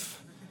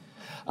stuff.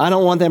 I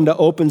don't want them to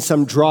open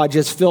some drawer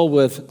just filled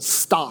with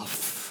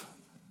stuff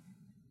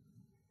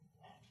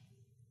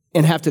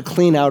and have to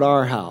clean out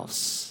our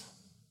house.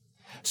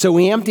 So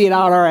we emptied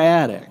out our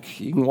attic.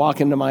 You can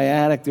walk into my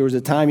attic. There was a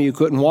time you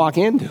couldn't walk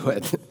into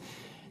it.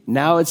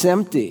 Now it's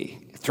empty.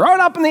 Throw it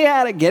up in the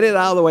attic, get it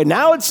out of the way.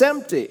 Now it's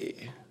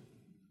empty.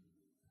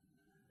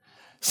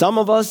 Some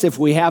of us, if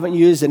we haven't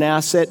used an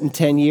asset in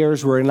 10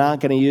 years, we're not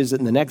going to use it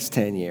in the next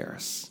 10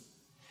 years.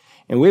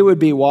 And we would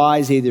be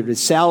wise either to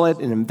sell it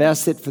and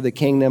invest it for the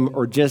kingdom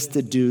or just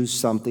to do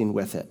something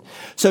with it.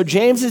 So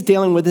James is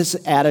dealing with this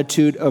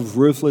attitude of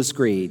ruthless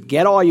greed.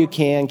 Get all you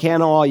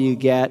can all you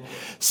get,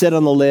 sit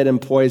on the lid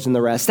and poison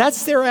the rest.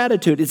 That's their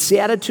attitude. It's the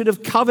attitude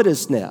of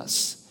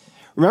covetousness.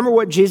 Remember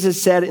what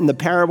Jesus said in the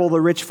parable of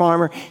the rich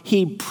farmer?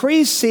 He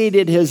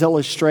preceded his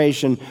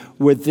illustration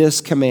with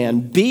this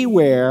command: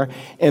 beware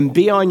and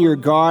be on your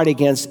guard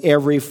against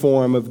every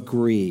form of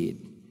greed.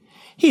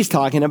 He's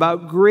talking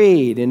about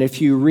greed. And if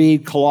you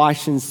read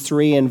Colossians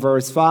 3 and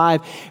verse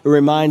 5, it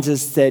reminds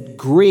us that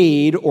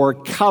greed or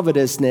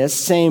covetousness,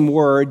 same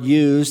word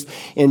used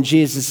in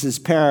Jesus'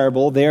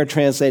 parable, there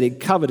translated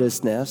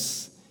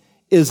covetousness,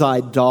 is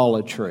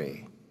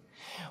idolatry.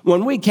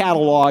 When we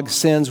catalog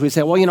sins, we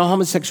say, well, you know,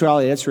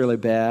 homosexuality, that's really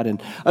bad,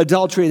 and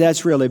adultery,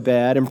 that's really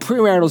bad, and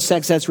premarital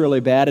sex, that's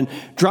really bad, and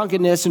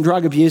drunkenness and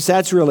drug abuse,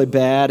 that's really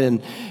bad,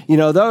 and, you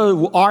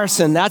know,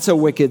 arson, that's a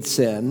wicked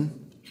sin.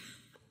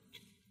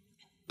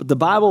 But the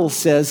Bible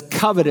says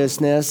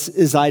covetousness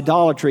is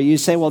idolatry. You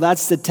say, well,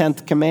 that's the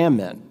 10th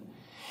commandment.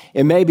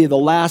 It may be the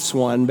last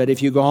one, but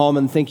if you go home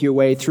and think your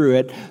way through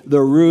it,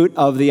 the root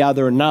of the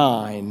other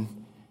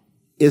 9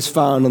 is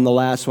found in the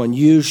last one.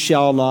 You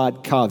shall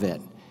not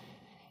covet.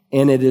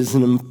 And it is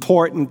an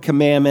important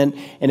commandment,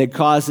 and it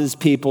causes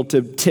people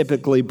to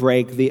typically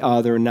break the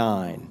other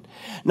 9.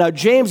 Now,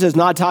 James is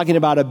not talking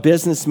about a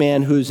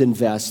businessman who's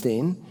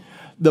investing.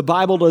 The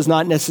Bible does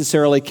not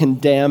necessarily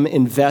condemn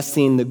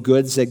investing the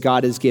goods that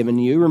God has given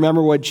you.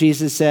 Remember what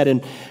Jesus said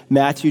in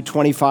Matthew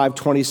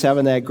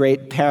 25:27, that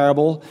great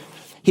parable?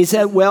 He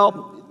said,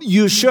 well,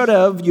 you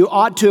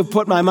ought to have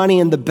put my money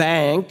in the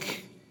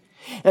bank,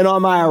 and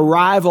on my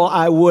arrival,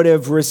 I would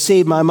have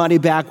received my money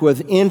back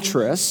with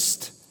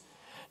interest.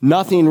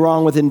 Nothing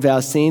wrong with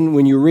investing.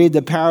 When you read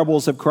the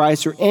parables of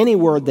Christ or any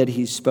word that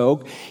he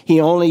spoke,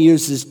 he only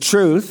uses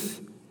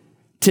truth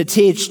to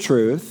teach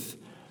truth.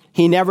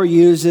 He never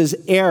uses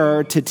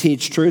error to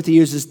teach truth. He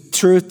uses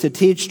truth to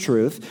teach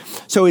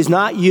truth. So he's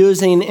not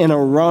using an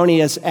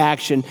erroneous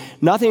action.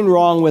 Nothing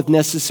wrong with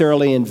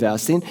necessarily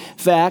investing. In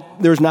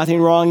fact, there's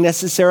nothing wrong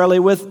necessarily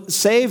with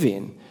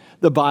saving.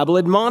 The Bible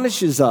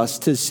admonishes us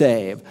to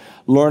save.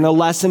 Learn a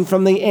lesson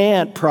from the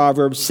ant,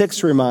 Proverbs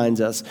 6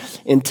 reminds us.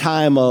 In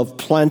time of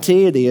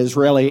plenty, the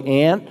Israeli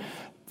ant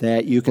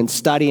that you can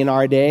study in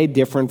our day,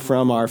 different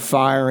from our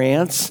fire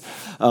ants,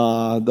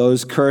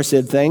 those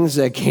cursed things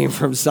that came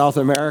from South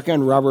America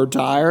and rubber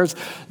tires.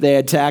 They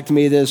attacked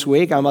me this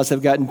week. I must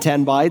have gotten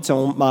 10 bites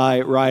on my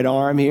right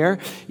arm here.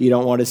 You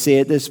don't want to see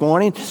it this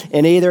morning.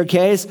 In either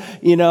case,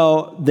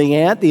 the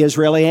ant, the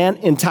Israeli ant,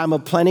 in time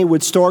of plenty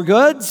would store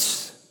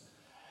goods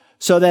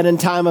so that in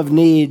time of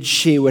need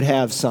she would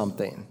have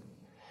something.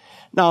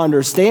 Now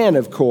understand,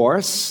 of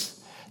course,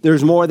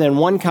 there's more than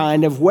one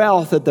kind of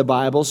wealth that the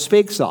Bible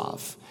speaks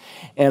of.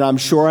 And I'm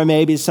sure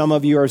maybe some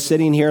of you are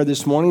sitting here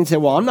this morning and say,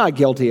 well, I'm not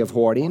guilty of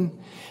hoarding.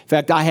 In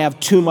fact, I have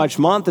too much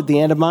month at the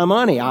end of my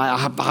money.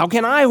 How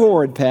can I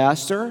hoard,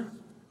 Pastor?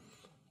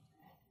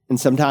 And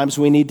sometimes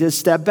we need to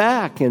step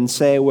back and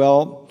say,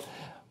 well,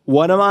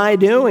 what am I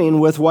doing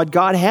with what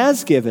God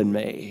has given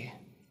me?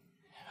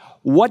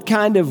 What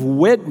kind of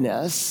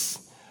witness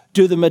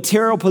do the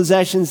material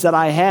possessions that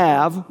I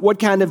have, what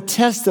kind of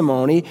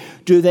testimony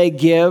do they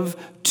give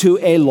to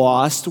a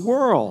lost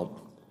world?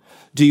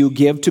 Do you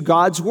give to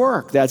God's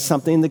work? That's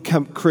something the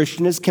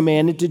Christian is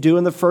commanded to do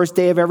in the first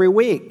day of every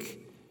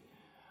week.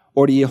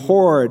 Or do you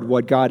hoard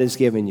what God has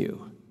given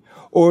you?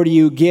 Or do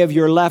you give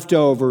your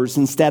leftovers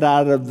instead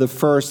out of the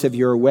first of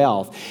your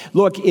wealth?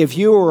 Look, if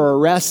you were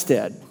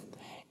arrested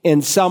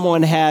and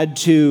someone had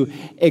to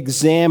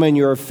examine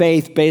your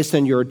faith based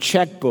on your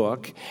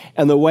checkbook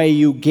and the way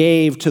you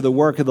gave to the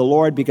work of the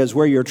Lord, because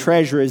where your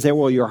treasure is, there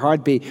will your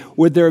heart be,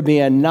 would there be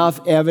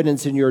enough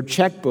evidence in your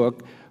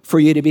checkbook for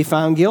you to be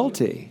found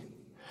guilty?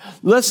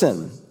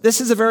 Listen, this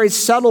is a very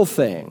subtle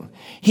thing.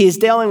 He's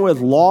dealing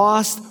with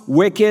lost,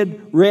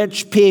 wicked,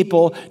 rich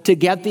people to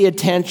get the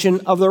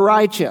attention of the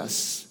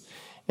righteous.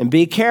 And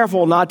be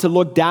careful not to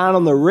look down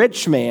on the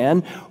rich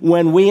man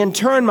when we in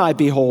turn might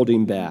be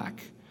holding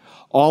back.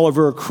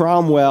 Oliver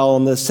Cromwell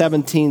in the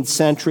 17th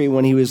century,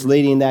 when he was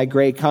leading that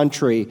great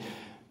country,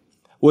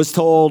 was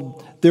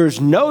told,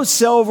 there's no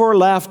silver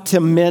left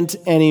to mint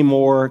any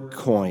more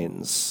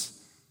coins.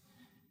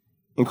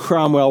 And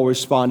Cromwell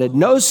responded,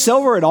 no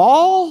silver at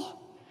all?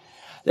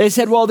 They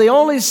said, well, the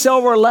only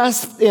silver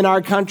left in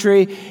our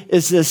country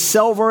is the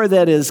silver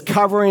that is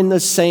covering the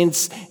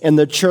saints in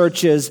the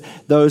churches,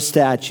 those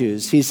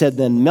statues. He said,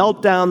 then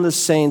melt down the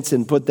saints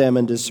and put them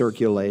into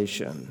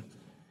circulation.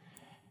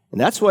 And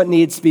that's what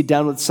needs to be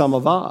done with some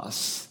of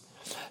us.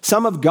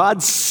 Some of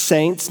God's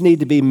saints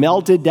need to be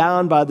melted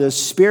down by the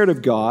Spirit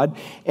of God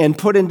and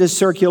put into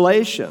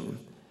circulation.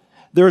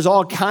 There's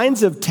all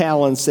kinds of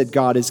talents that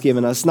God has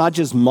given us, not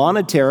just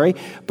monetary,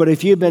 but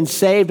if you've been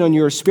saved on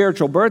your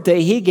spiritual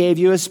birthday, He gave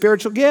you a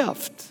spiritual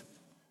gift.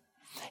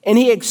 And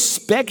He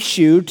expects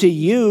you to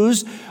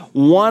use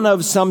one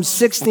of some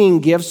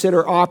 16 gifts that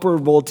are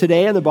operable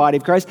today in the body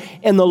of Christ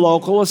in the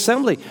local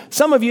assembly.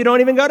 Some of you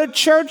don't even go to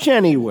church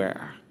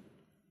anywhere.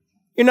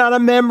 You're not a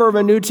member of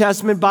a New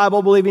Testament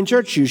Bible-believing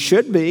church. You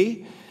should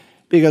be,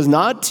 because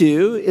not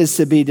to is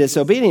to be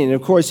disobedient. And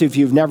of course, if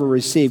you've never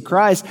received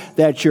Christ,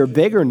 that's your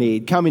bigger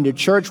need. Coming to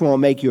church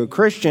won't make you a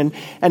Christian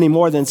any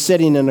more than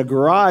sitting in a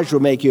garage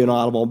will make you an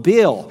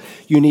automobile.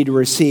 You need to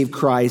receive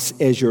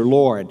Christ as your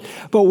Lord.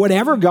 But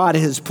whatever God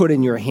has put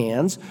in your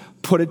hands,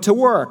 put it to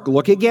work.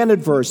 Look again at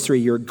verse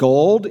 3. Your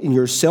gold and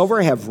your silver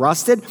have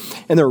rusted,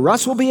 and the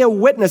rust will be a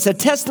witness, a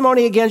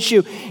testimony against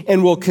you,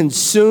 and will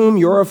consume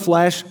your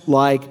flesh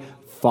like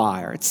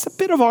fire. It's a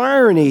bit of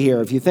irony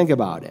here if you think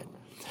about it.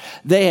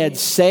 They had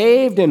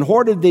saved and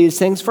hoarded these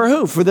things for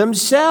who? For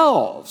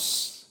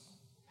themselves.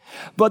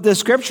 But the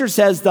scripture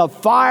says the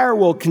fire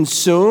will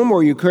consume,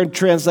 or you could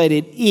translate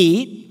it,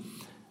 eat,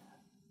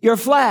 your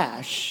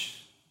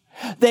flesh.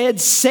 They had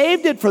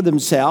saved it for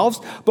themselves,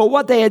 but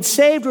what they had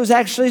saved was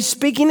actually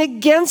speaking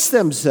against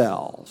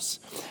themselves.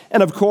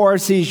 And of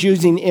course, he's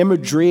using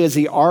imagery as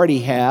he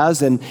already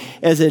has, and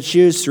as it's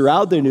used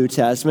throughout the New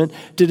Testament,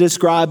 to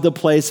describe the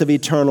place of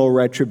eternal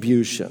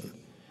retribution.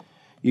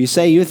 You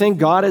say you think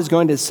God is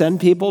going to send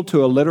people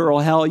to a literal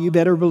hell? You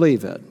better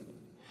believe it.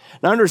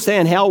 Now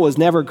understand, hell was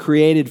never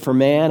created for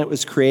man. It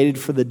was created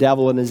for the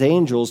devil and his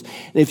angels.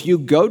 And if you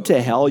go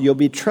to hell, you'll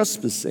be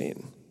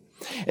trespassing.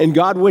 And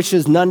God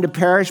wishes none to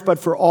perish, but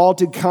for all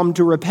to come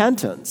to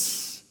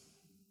repentance.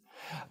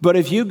 But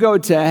if you go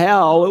to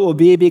hell, it will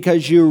be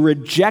because you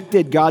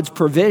rejected God's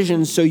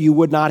provision so you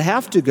would not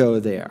have to go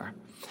there.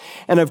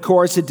 And of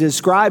course, it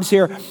describes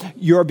here,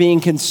 you're being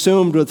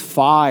consumed with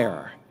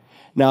fire.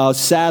 Now,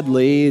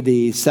 sadly,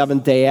 the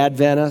Seventh-day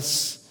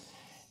Adventists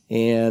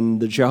and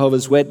the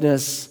Jehovah's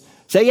Witness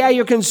say, yeah,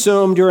 you're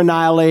consumed, you're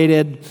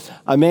annihilated.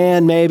 A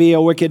man, maybe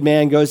a wicked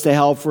man, goes to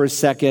hell for a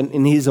second,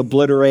 and he's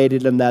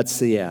obliterated, and that's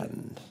the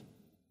end.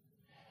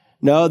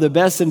 No, the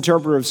best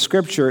interpreter of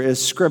Scripture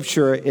is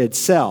Scripture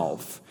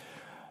itself.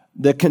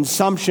 The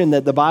consumption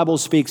that the Bible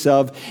speaks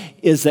of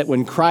is that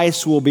when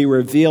Christ will be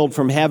revealed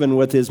from heaven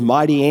with his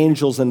mighty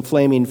angels in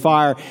flaming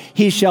fire,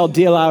 he shall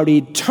deal out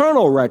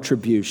eternal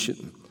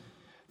retribution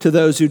to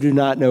those who do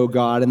not know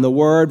God. And the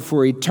word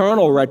for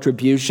eternal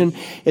retribution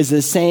is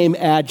the same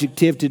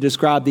adjective to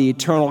describe the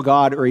eternal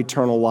God or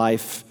eternal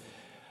life.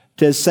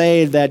 To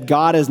say that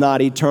God is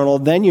not eternal,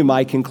 then you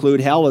might conclude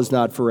hell is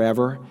not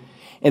forever.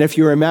 And if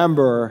you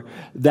remember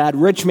that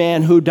rich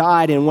man who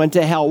died and went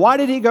to hell, why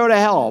did he go to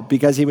hell?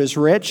 Because he was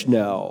rich?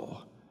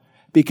 No.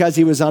 Because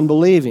he was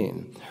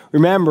unbelieving.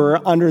 Remember,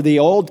 under the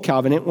old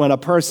covenant, when a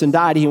person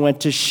died, he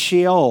went to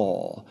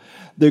Sheol.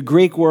 The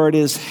Greek word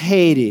is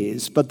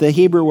Hades, but the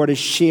Hebrew word is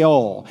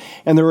Sheol.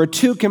 And there were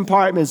two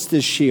compartments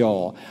to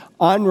Sheol: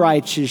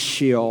 unrighteous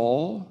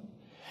Sheol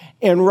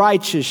and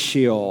righteous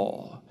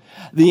Sheol.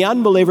 The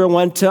unbeliever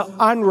went to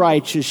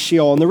unrighteous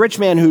Sheol. And the rich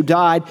man who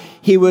died,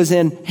 he was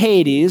in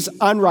Hades,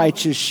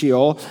 unrighteous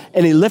Sheol,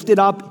 and he lifted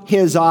up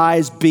his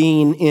eyes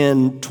being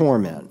in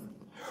torment.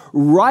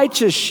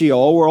 Righteous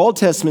Sheol, where Old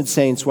Testament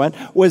saints went,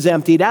 was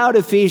emptied out,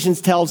 Ephesians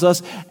tells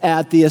us,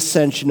 at the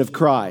ascension of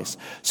Christ.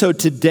 So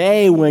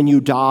today when you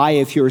die,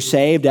 if you're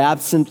saved,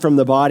 absent from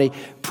the body,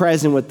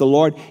 present with the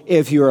Lord,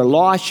 if you're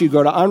lost, you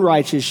go to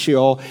unrighteous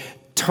Sheol,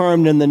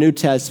 termed in the New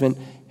Testament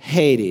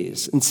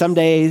Hades. And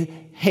someday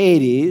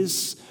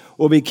Hades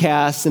will be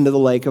cast into the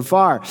lake of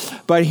fire.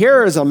 But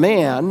here is a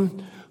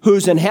man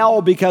who's in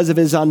hell because of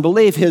his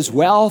unbelief. His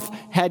wealth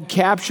had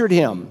captured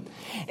him.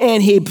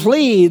 And he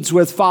pleads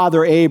with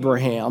Father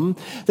Abraham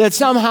that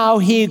somehow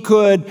he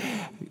could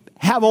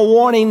have a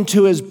warning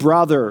to his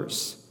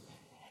brothers.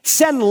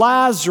 Send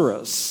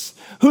Lazarus,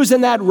 who's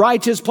in that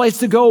righteous place,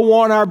 to go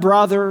warn our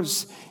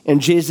brothers.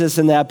 And Jesus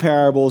in that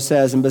parable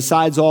says, and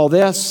besides all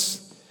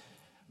this,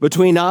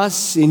 between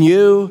us and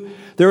you,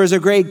 there is a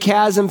great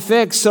chasm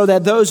fixed, so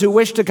that those who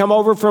wish to come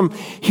over from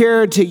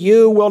here to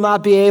you will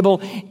not be able,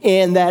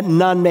 and that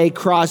none may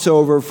cross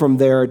over from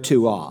there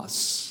to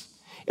us.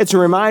 It's a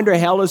reminder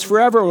hell is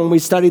forever. When we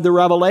study the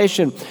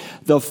Revelation,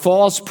 the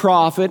false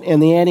prophet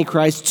and the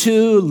Antichrist,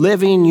 two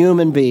living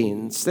human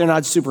beings. They're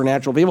not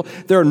supernatural people.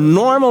 They're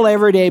normal,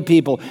 everyday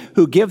people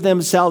who give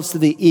themselves to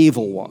the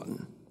evil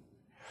one.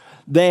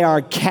 They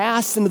are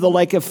cast into the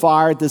lake of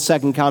fire at the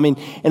second coming,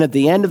 and at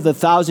the end of the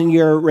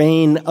 1,000-year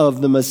reign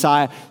of the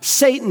Messiah,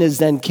 Satan is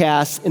then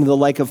cast into the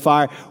lake of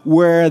fire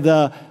where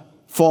the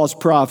false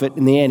prophet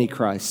and the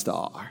Antichrist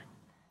are.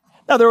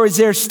 In other words,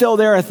 they're still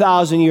there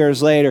 1,000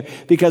 years later,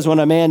 because when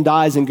a man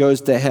dies and goes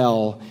to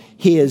hell,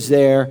 he is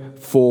there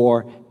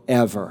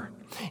forever.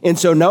 And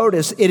so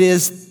notice, it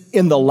is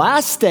in the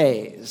last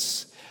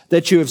days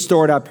that you have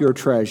stored up your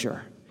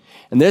treasure.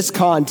 In this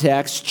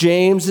context,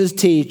 James is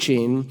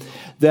teaching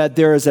that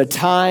there is a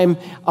time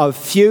of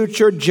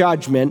future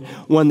judgment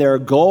when their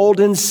gold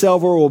and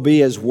silver will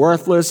be as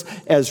worthless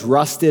as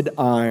rusted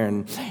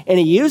iron. And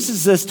he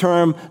uses this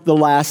term, the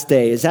last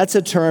days. That's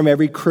a term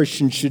every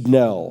Christian should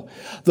know.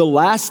 The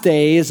last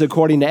days,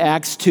 according to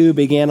Acts 2,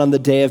 began on the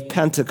day of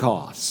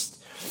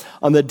Pentecost.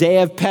 On the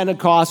day of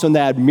Pentecost, when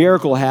that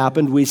miracle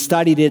happened, we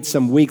studied it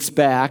some weeks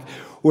back,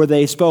 where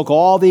they spoke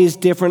all these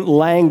different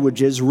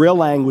languages, real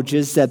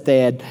languages that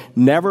they had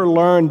never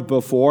learned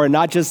before, and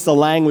not just the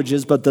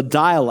languages, but the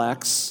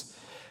dialects.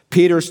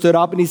 Peter stood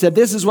up and he said,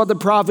 this is what the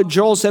prophet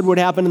Joel said would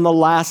happen in the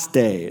last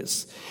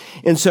days.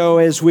 And so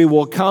as we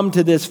will come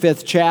to this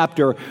 5th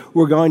chapter,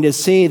 we're going to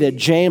see that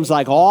James,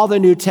 like all the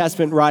New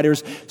Testament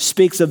writers,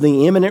 speaks of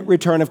the imminent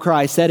return of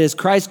Christ. That is,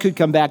 Christ could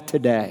come back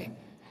today.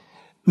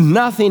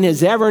 Nothing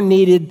has ever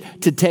needed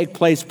to take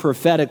place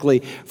prophetically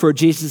for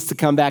Jesus to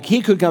come back.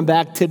 He could come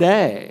back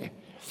today.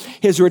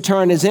 His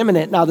return is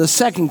imminent. Now, the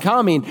second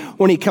coming,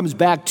 when he comes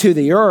back to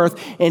the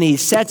earth and he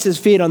sets his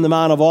feet on the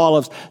Mount of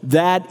Olives,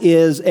 that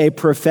is a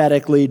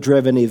prophetically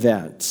driven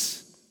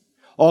event.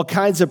 All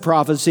kinds of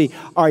prophecy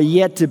are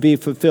yet to be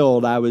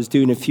fulfilled. I was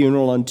doing a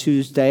funeral on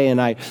Tuesday, and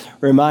I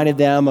reminded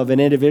them of an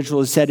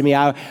individual who said to me,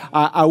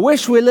 I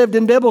wish we lived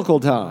in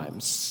biblical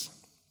times.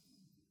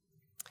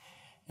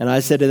 And I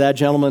said to that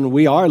gentleman,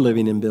 we are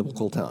living in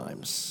biblical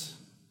times.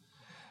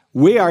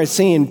 We are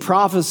seeing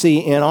prophecy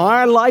in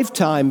our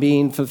lifetime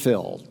being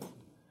fulfilled.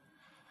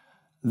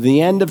 The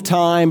end of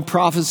time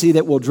prophecy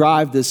that will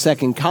drive the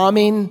second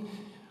coming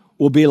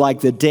will be like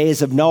the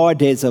days of Noah,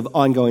 days of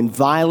ongoing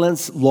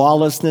violence,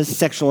 lawlessness,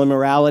 sexual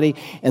immorality,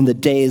 and the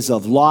days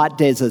of Lot,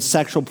 days of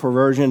sexual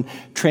perversion,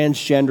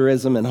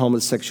 transgenderism, and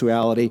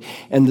homosexuality.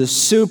 And the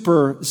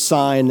super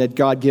sign that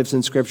God gives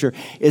in Scripture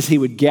is he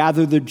would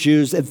gather the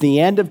Jews at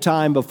the end of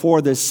time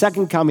before the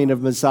second coming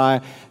of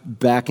Messiah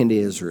back into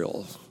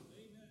Israel.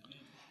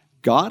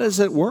 God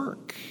is at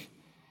work.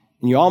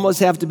 And you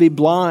almost have to be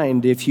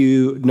blind if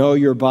you know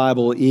your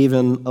Bible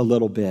even a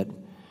little bit.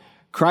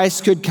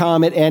 Christ could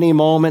come at any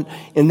moment,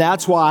 and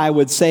that's why I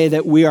would say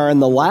that we are in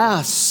the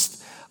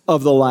last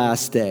of the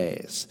last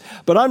days.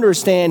 But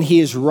understand, he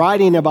is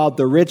writing about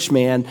the rich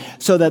man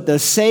so that the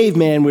saved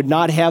man would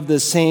not have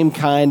the same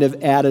kind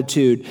of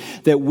attitude,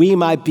 that we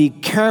might be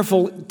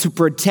careful to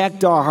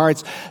protect our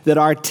hearts, that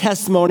our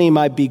testimony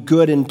might be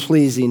good and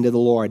pleasing to the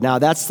Lord. Now,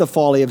 that's the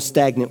folly of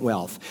stagnant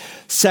wealth.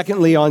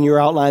 Secondly, on your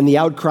outline, the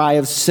outcry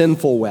of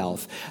sinful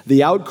wealth.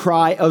 The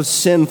outcry of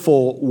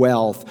sinful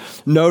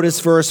wealth. Notice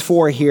verse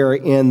 4 here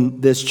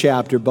in this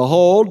chapter.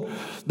 Behold,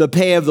 the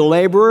pay of the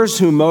laborers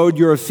who mowed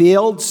your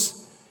fields,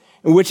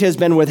 which has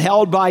been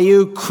withheld by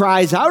you,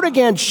 cries out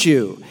against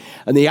you.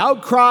 And the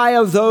outcry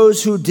of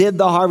those who did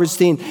the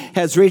harvesting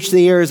has reached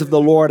the ears of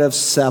the Lord of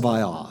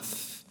Sabaoth.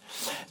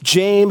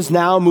 James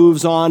now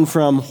moves on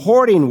from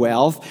hoarding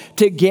wealth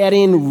to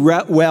getting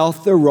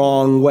wealth the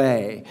wrong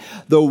way.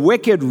 The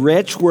wicked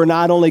rich were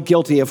not only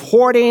guilty of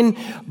hoarding,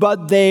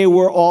 but they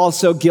were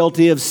also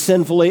guilty of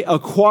sinfully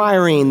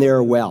acquiring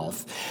their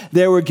wealth.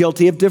 They were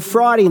guilty of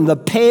defrauding the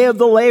pay of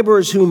the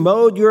laborers who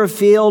mowed your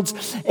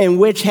fields and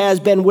which has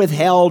been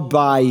withheld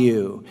by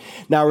you.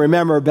 Now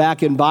remember,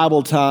 back in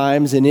Bible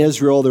times in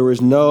Israel, there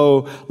was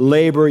no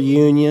labor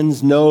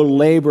unions, no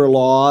labor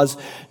laws,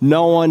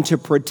 no one to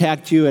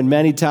protect you. And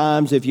many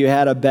times if you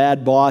had a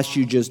bad boss,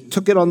 you just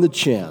took it on the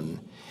chin.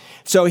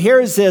 So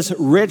here's this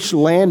rich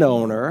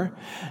landowner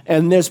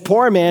and this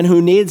poor man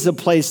who needs a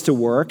place to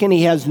work, and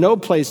he has no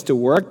place to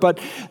work, but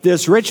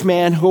this rich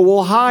man who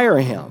will hire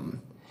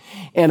him.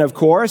 And of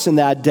course, in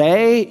that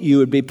day, you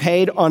would be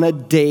paid on a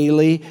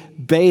daily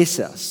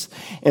basis.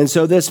 And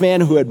so this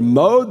man who had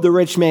mowed the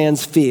rich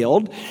man's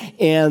field,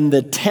 and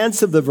the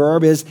tense of the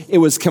verb is it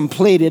was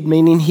completed,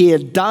 meaning he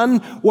had done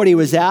what he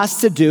was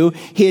asked to do.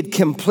 He had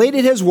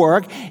completed his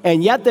work,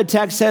 and yet the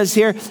text says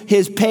here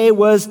his pay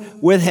was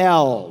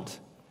withheld.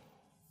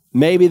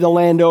 Maybe the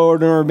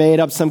landowner made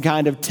up some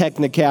kind of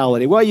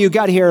technicality. Well, you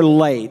got here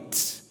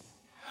late,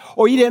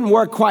 or you didn't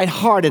work quite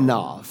hard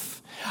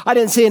enough. I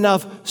didn't see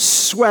enough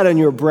sweat on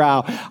your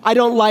brow. I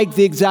don't like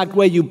the exact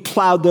way you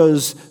plowed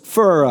those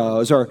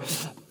furrows, or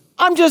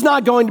I'm just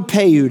not going to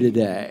pay you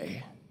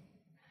today.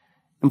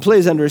 And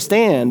please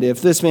understand,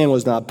 if this man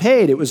was not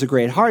paid, it was a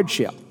great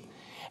hardship.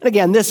 And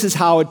again, this is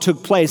how it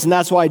took place, and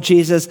that's why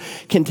Jesus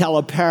can tell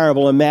a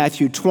parable in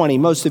Matthew 20.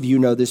 Most of you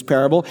know this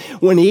parable.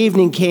 When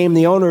evening came,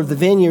 the owner of the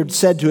vineyard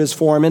said to his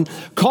foreman,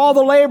 "Call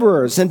the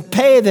laborers and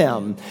pay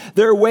them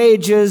their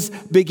wages,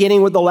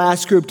 beginning with the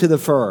last group to the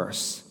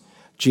first."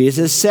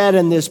 Jesus said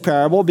in this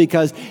parable,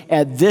 because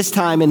at this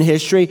time in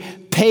history,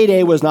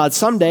 payday was not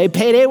someday,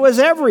 payday was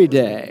every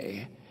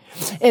day.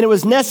 And it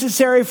was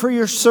necessary for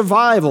your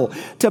survival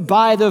to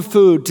buy the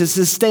food, to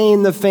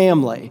sustain the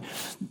family.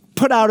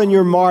 Put out in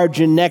your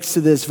margin next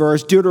to this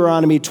verse,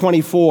 Deuteronomy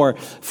 24,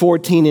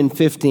 14 and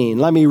 15.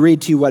 Let me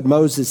read to you what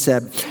Moses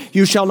said.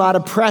 You shall not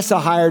oppress a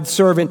hired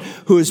servant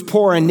who is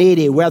poor and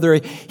needy, whether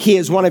he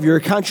is one of your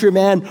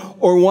countrymen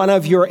or one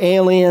of your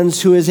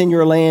aliens who is in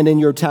your land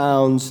and your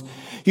towns.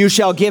 You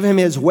shall give him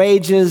his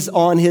wages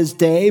on his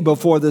day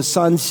before the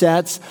sun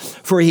sets,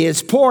 for he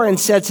is poor and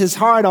sets his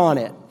heart on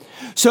it,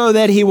 so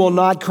that he will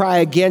not cry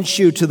against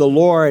you to the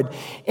Lord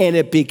and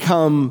it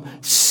become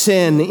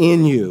sin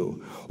in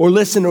you. Or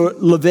listen to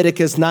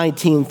Leviticus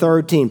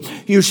 19:13.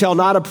 You shall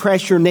not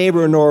oppress your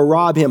neighbor nor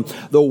rob him.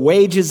 The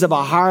wages of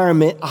a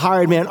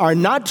hired man are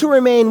not to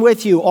remain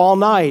with you all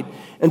night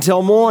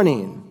until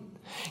morning.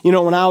 You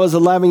know, when I was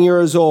 11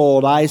 years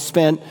old, I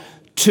spent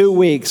 2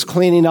 weeks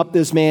cleaning up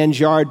this man's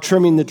yard,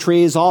 trimming the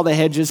trees, all the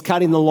hedges,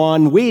 cutting the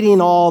lawn,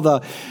 weeding all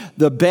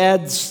the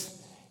beds,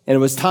 and it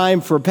was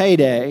time for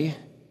payday.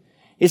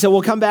 He said,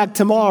 "We'll come back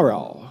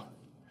tomorrow."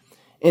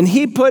 And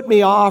he put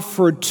me off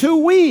for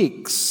 2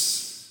 weeks.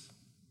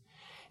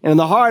 And in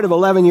the heart of an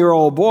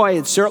 11-year-old boy,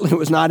 it certainly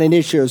was not an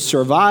issue of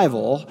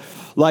survival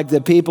like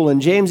the people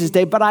in James's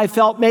day, but I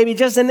felt maybe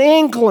just an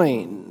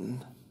inkling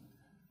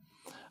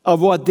of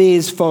what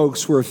these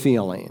folks were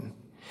feeling.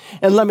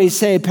 And let me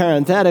say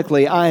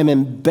parenthetically, I am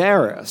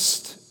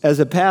embarrassed as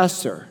a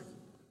pastor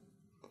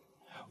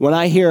when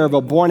I hear of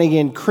a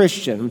born-again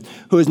Christian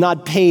who has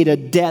not paid a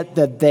debt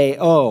that they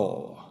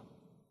owe.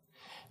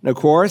 And of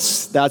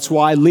course, that's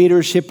why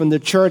leadership in the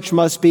church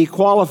must be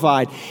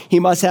qualified. He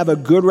must have a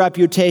good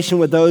reputation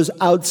with those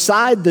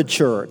outside the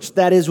church,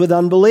 that is, with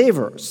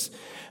unbelievers.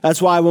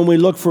 That's why when we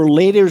look for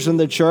leaders in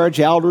the church,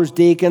 elders,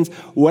 deacons,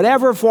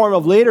 whatever form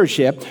of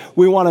leadership,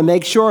 we want to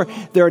make sure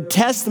their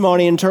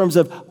testimony in terms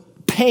of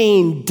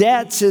paying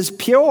debts is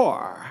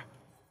pure.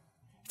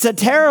 It's a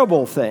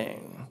terrible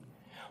thing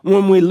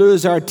when we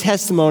lose our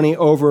testimony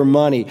over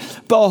money.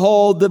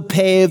 Behold, the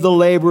pay of the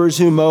laborers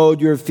who mowed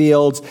your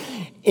fields,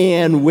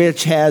 and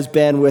which has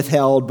been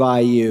withheld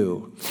by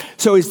you.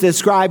 So he's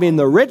describing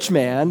the rich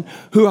man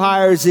who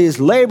hires these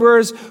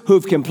laborers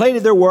who've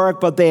completed their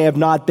work, but they have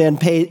not been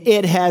paid.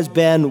 It has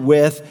been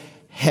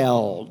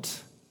withheld.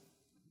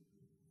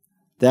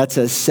 That's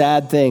a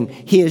sad thing.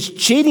 He is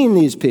cheating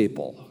these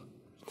people.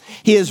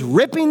 He is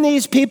ripping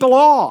these people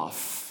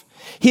off.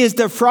 He is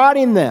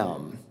defrauding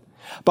them.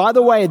 By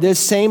the way, this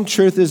same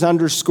truth is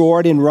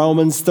underscored in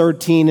Romans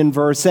 13 and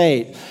verse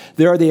 8.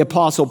 There the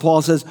Apostle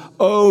Paul says,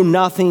 "Owe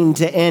nothing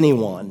to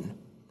anyone."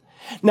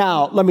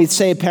 Now, let me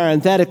say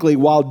parenthetically,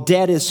 while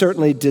debt is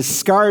certainly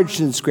discouraged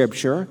in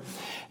Scripture,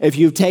 if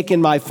you've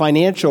taken my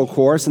financial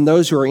course, and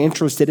those who are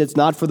interested, it's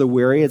not for the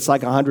weary. It's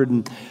like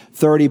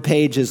 130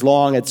 pages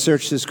long at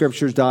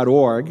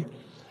searchthescriptures.org.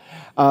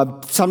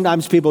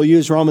 Sometimes people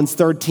use Romans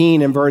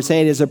 13 and verse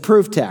 8 as a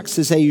proof text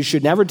to say you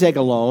should never take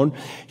a loan,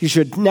 you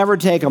should never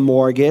take a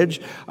mortgage,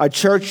 a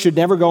church should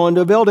never go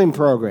into a building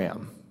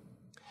program.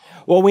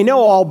 Well, we know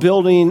all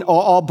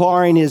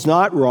borrowing is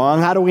not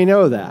wrong. How do we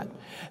know that?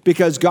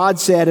 Because God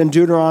said in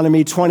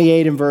Deuteronomy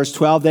 28 and verse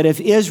 12 that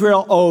if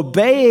Israel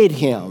obeyed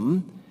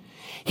him,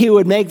 he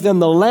would make them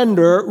the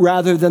lender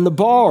rather than the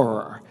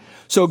borrower.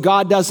 So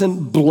God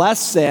doesn't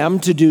bless them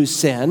to do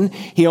sin.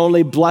 He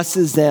only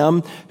blesses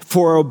them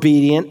for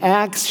obedient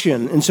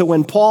action. And so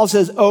when Paul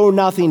says, owe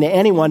nothing to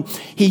anyone,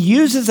 he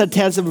uses a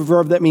tense of a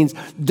verb that means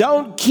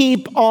don't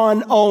keep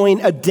on owing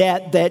a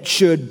debt that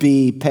should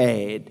be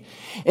paid.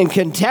 And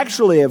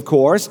contextually, of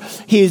course,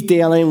 he's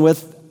dealing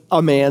with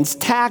a man's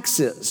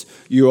taxes.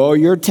 You owe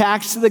your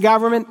tax to the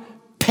government,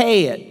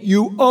 pay it.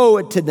 You owe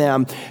it to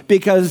them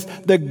because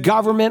the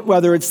government,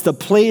 whether it's the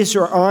police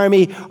or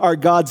army, are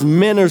God's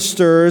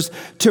ministers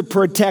to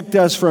protect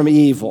us from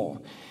evil.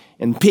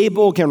 And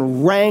people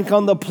can rank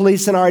on the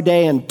police in our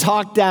day and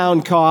talk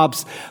down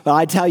cops, but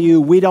I tell you,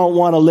 we don't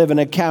want to live in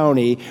a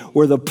county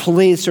where the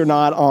police are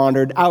not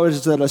honored. I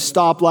was at a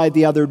stoplight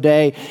the other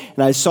day,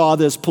 and I saw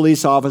this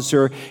police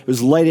officer. It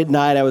was late at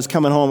night. I was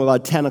coming home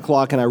about 10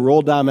 o'clock, and I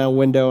rolled down my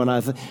window, and I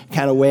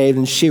kind of waved,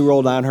 and she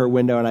rolled down her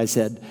window, and I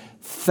said,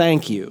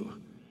 thank you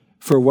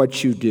for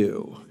what you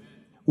do.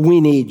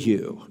 We need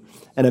you.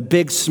 And a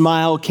big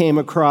smile came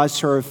across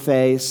her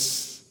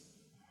face.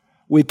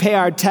 We pay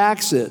our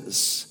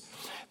taxes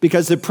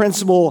because the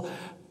principal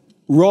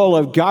role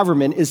of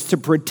government is to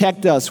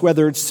protect us,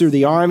 whether it's through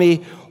the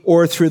army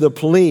or through the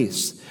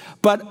police.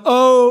 But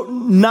owe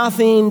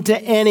nothing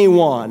to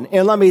anyone.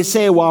 And let me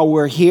say while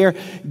we're here,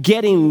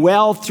 getting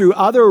wealth through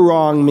other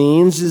wrong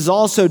means is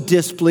also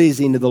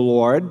displeasing to the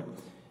Lord,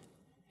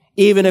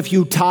 even if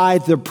you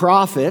tithe the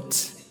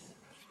profit.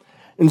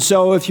 And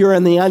so if you're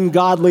in the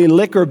ungodly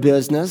liquor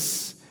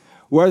business,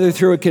 whether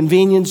through a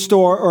convenience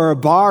store or a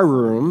bar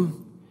room,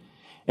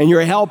 and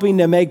you're helping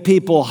to make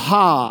people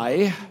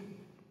high,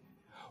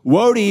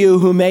 woe to you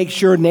who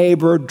makes your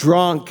neighbor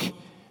drunk.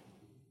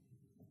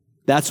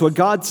 That's what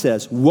God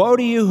says. Woe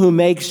to you who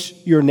makes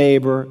your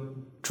neighbor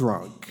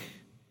drunk.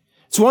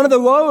 It's one of the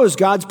woes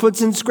God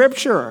puts in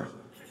Scripture.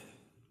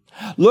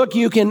 Look,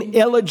 you can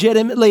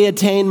illegitimately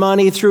attain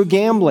money through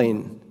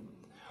gambling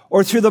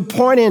or through the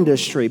porn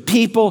industry.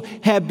 People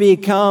have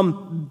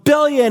become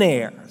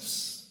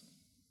billionaires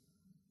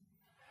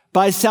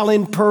by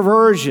selling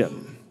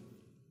perversion.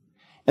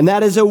 And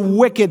that is a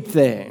wicked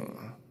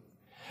thing.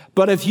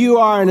 But if you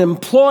are an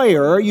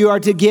employer, you are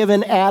to give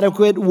an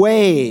adequate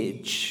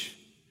wage.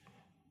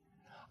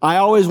 I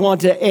always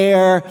want to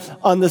err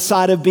on the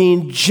side of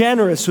being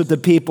generous with the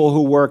people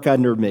who work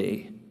under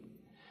me.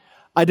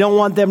 I don't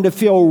want them to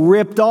feel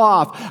ripped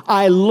off.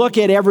 I look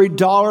at every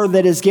dollar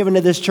that is given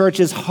to this church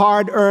as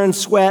hard-earned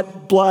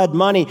sweat, blood,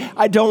 money.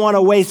 I don't want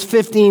to waste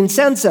 15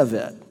 cents of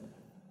it.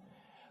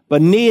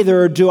 But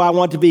neither do I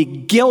want to be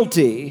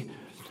guilty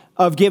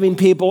of giving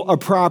people a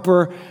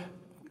proper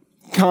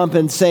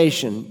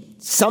compensation.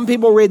 Some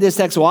people read this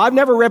text, well, I've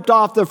never ripped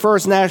off the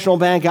First National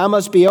Bank. I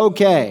must be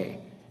okay.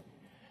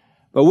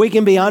 But we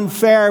can be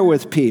unfair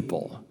with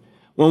people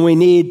when we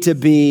need to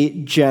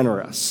be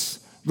generous.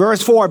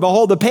 Verse 4,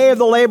 behold, the pay of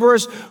the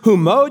laborers who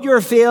mowed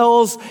your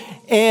fields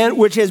and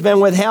which has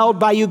been withheld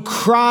by you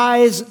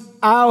cries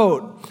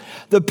out.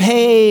 The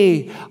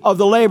pay of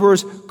the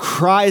laborers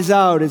cries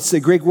out. It's the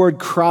Greek word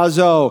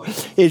krazo.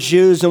 It's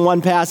used in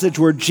one passage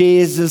where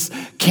Jesus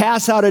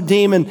casts out a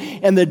demon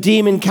and the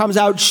demon comes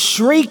out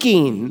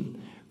shrieking,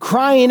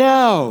 crying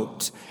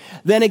out.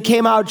 Then it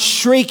came out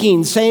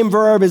shrieking, same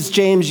verb as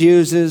James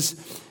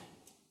uses,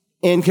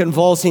 in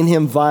convulsing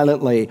him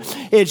violently.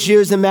 It's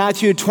used in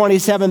Matthew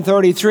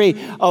 27:33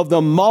 of the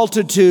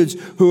multitudes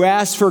who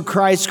asked for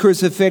Christ's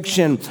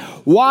crucifixion.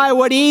 Why,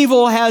 what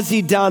evil has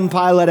he done?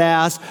 Pilate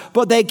asked.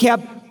 But they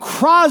kept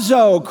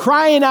krazo,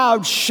 crying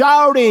out,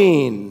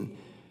 shouting,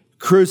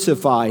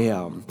 crucify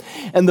him.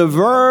 And the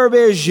verb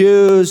is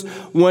used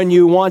when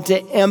you want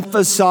to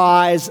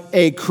emphasize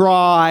a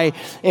cry.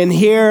 And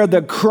here,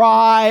 the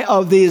cry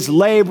of these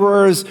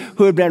laborers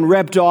who had been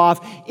ripped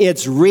off,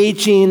 it's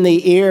reaching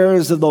the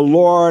ears of the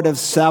Lord of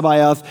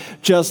Sabaoth,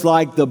 just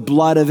like the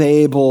blood of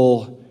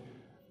Abel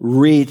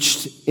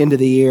reached into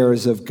the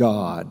ears of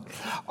God.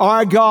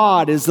 Our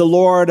God is the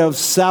Lord of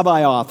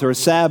Sabaoth, or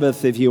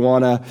Sabbath, if you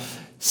want to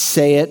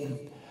say it.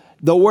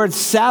 The word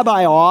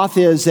Sabaoth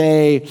is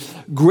a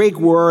Greek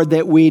word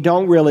that we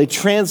don't really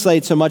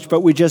translate so much,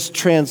 but we just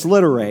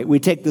transliterate. We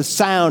take the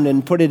sound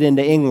and put it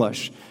into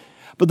English.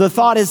 But the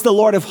thought is the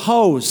Lord of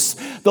hosts,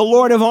 the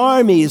Lord of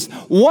armies.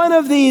 One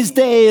of these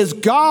days,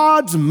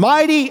 God's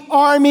mighty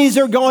armies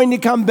are going to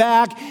come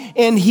back,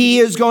 and he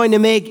is going to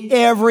make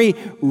every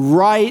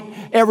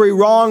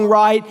wrong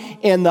right,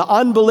 and the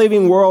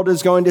unbelieving world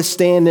is going to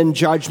stand in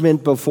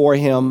judgment before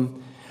him.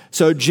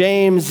 So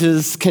James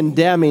is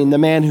condemning the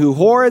man who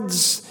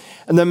hoards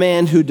and the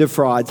man who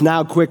defrauds.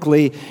 Now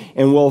quickly,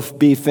 and we'll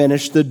be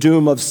finished, the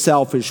doom of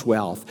selfish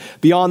wealth.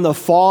 Beyond the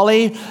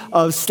folly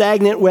of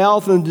stagnant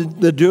wealth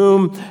and the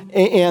doom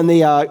and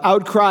the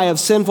outcry of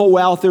sinful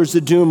wealth, there's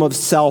the doom of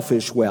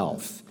selfish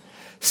wealth.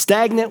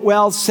 Stagnant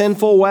wealth,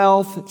 sinful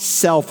wealth,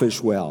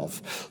 selfish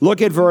wealth.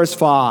 Look at verse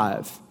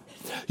 5.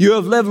 You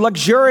have lived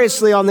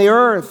luxuriously on the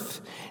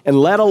earth and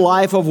led a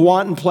life of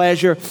wanton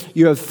pleasure.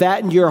 You have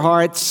fattened your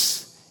hearts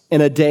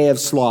in a day of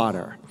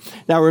slaughter.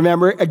 Now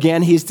remember,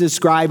 again, he's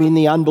describing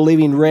the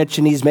unbelieving rich,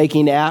 and he's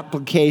making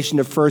application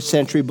to first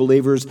century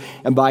believers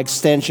and by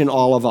extension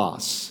all of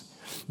us.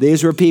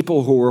 These were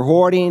people who were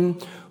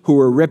hoarding, who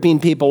were ripping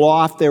people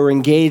off. They were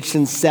engaged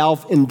in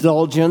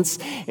self-indulgence,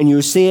 and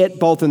you see it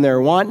both in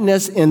their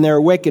wantonness and their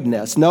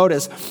wickedness.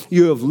 Notice,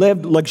 you have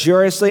lived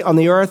luxuriously on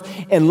the earth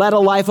and led a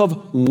life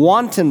of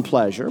wanton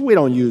pleasure. We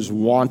don't use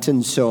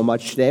wanton so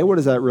much today. What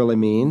does that really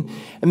mean?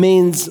 It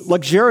means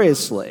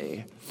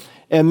luxuriously.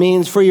 It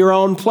means for your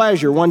own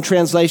pleasure. One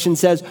translation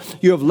says,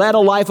 you have led a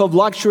life of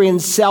luxury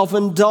and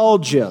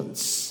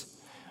self-indulgence.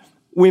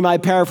 We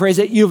might paraphrase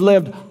it, you've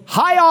lived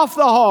high off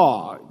the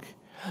hog.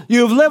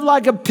 You've lived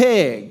like a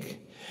pig.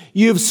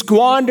 You've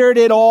squandered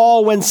it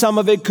all when some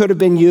of it could have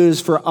been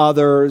used for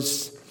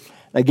others.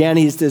 Again,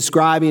 he's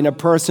describing a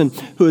person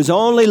who is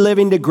only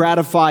living to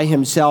gratify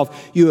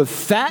himself. You have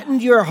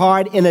fattened your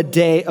heart in a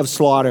day of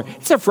slaughter.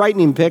 It's a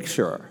frightening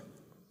picture.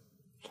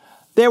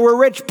 They were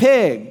rich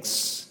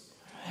pigs,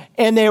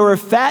 and they were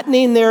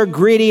fattening their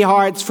greedy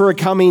hearts for a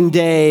coming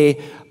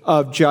day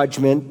of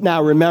judgment.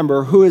 Now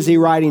remember, who is he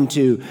writing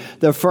to?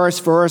 The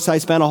first verse, I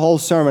spent a whole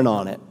sermon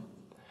on it.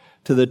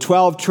 To the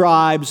 12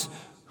 tribes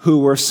who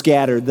were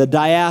scattered, the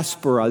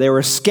diaspora. They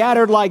were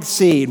scattered like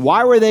seed.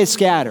 Why were they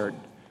scattered?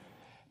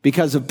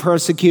 Because of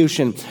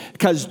persecution.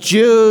 Because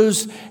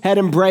Jews had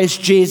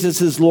embraced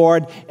Jesus as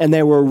Lord, and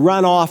they were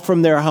run off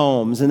from their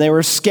homes, and they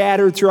were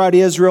scattered throughout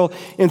Israel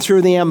and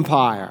through the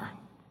empire.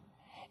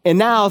 And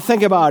now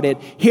think about it.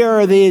 Here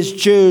are these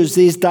Jews,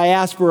 these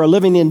diaspora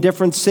living in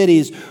different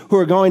cities who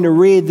are going to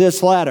read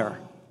this letter.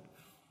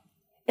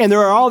 And there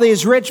are all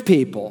these rich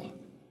people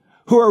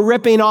who are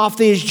ripping off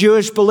these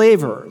Jewish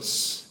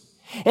believers.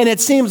 And it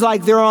seems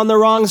like they're on the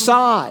wrong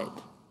side.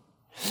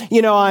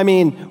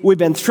 We've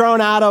been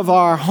thrown out of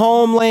our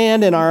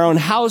homeland and our own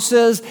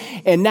houses,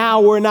 and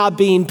now we're not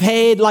being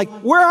paid. Like,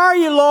 where are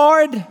you,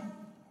 Lord?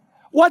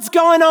 What's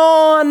going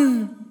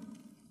on?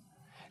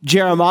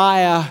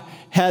 Jeremiah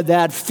had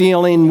that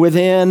feeling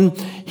within.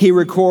 He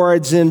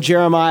records in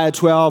Jeremiah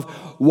 12,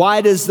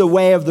 why does the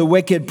way of the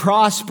wicked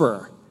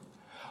prosper?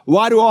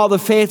 Why do all the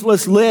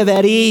faithless live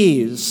at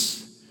ease?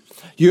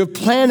 You have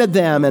planted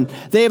them, and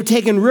they have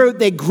taken root.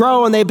 They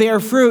grow, and they bear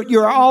fruit.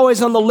 You are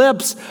always on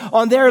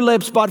their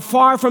lips, but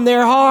far from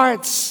their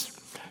hearts.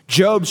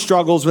 Job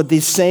struggles with the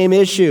same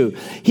issue.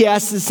 He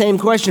asks the same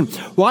question.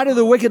 Why do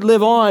the wicked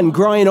live on,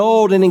 growing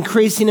old and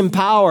increasing in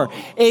power?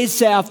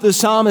 Asaph, the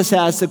psalmist,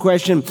 asks the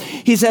question.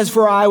 He says,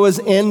 for I was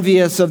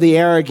envious of the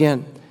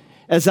arrogant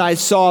as I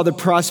saw the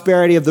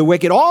prosperity of the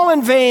wicked. All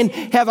in vain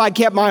have I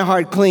kept my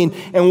heart clean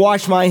and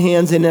washed my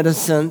hands in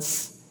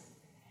innocence.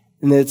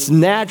 And it's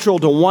natural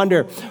to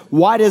wonder,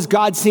 why does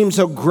God seem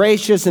so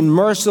gracious and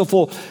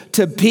merciful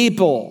to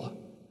people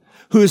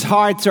whose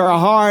hearts are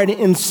hard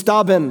and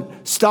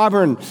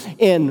stubborn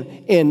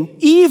and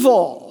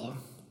evil?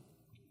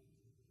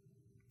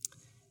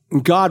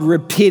 And God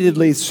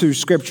repeatedly through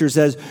Scripture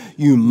says,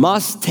 you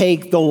must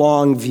take the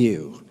long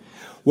view.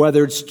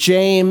 Whether it's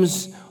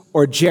James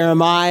or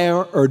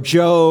Jeremiah or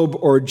Job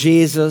or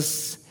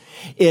Jesus,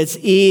 it's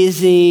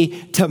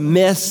easy to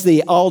miss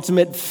the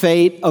ultimate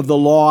fate of the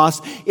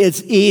lost.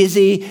 It's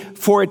easy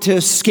for it to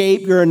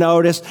escape your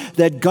notice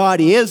that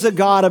God is a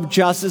God of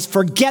justice.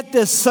 Forget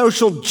this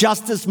social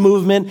justice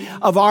movement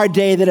of our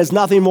day that is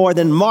nothing more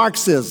than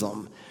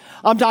Marxism.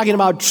 I'm talking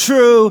about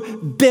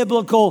true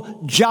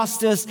biblical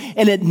justice,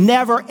 and it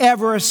never,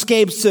 ever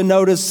escapes the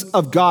notice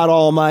of God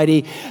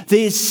Almighty.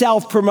 These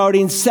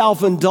self-promoting,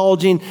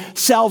 self-indulging,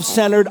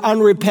 self-centered,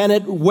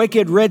 unrepentant,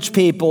 wicked, rich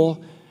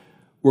people,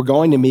 we're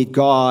going to meet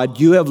God.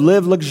 You have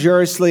lived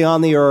luxuriously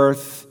on the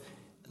earth,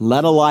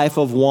 led a life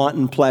of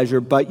wanton pleasure,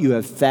 but you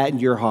have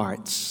fattened your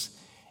hearts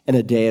in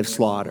a day of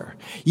slaughter.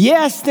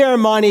 Yes, their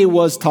money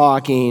was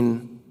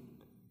talking.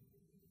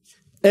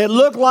 It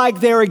looked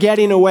like they were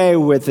getting away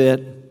with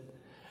it,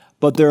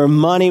 but their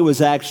money was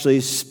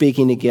actually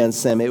speaking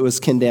against them. It was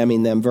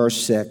condemning them. Verse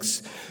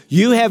 6,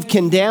 you have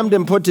condemned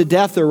and put to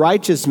death the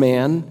righteous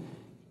man.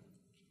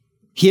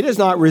 He does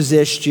not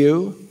resist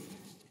you.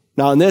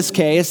 Now, in this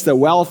case, the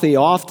wealthy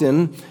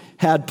often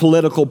had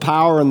political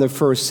power in the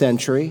first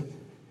century.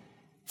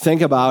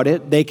 Think about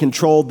it. They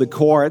controlled the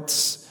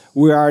courts.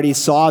 We already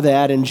saw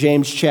that in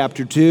James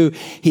chapter 2.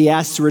 He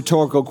asks the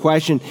rhetorical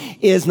question,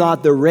 is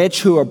not the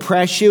rich who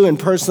oppress you and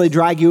personally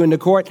drag you into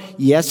court?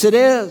 Yes, it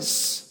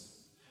is.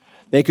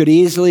 They could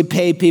easily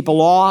pay people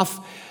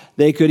off.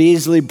 They could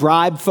easily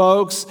bribe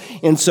folks.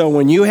 And so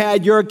when you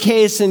had your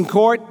case in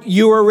court,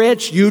 you were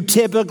rich, you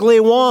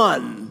typically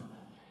won.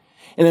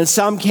 And in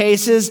some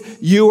cases,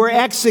 you were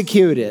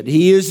executed.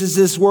 He uses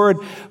this word,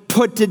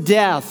 put to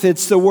death.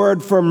 It's the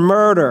word for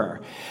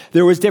murder.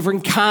 There was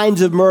different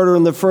kinds of murder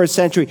in the first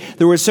century.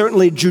 There was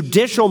certainly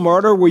judicial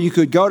murder where you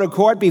could go to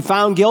court, be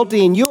found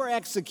guilty, and you were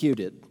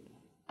executed.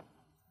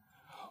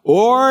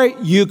 Or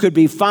you could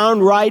be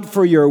found right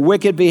for your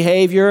wicked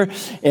behavior,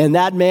 and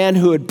that man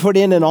who had put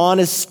in an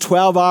honest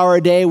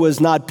 12-hour day was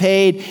not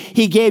paid.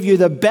 He gave you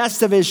the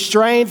best of his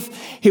strength.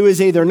 He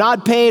was either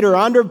not paid or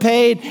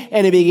underpaid,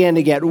 and he began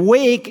to get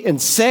weak and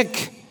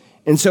sick,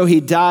 and so he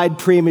died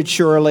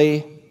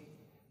prematurely.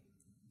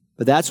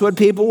 But that's what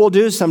people will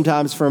do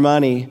sometimes for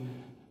money.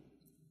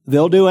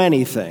 They'll do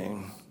anything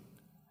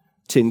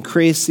to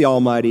increase the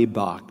almighty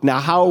buck. Now,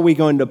 how are we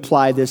going to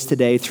apply this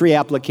today? 3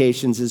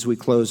 applications as we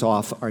close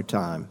off our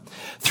time.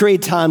 3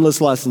 timeless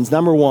lessons.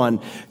 Number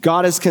 1,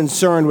 God is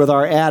concerned with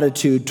our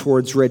attitude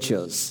towards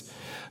riches.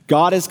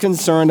 God is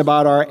concerned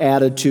about our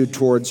attitude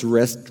towards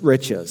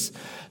riches.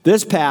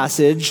 This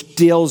passage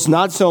deals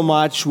not so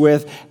much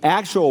with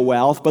actual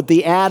wealth, but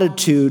the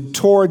attitude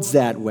towards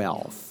that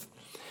wealth.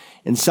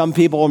 And some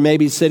people may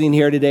be sitting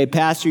here today,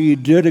 Pastor, you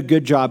did a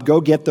good job. Go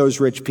get those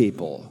rich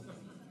people.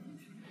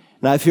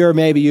 And I fear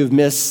maybe you've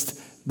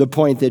missed the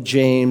point that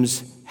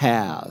James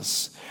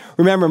has.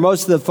 Remember,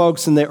 most of the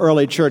folks in the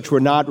early church were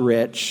not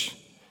rich,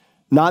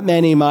 not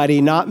many mighty,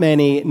 not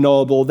many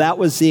noble. That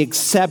was the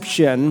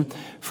exception,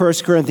 1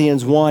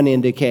 Corinthians 1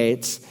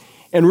 indicates.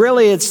 And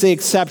really, it's the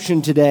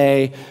exception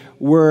today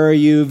where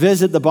you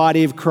visit the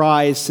body of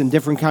Christ in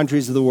different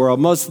countries of the world.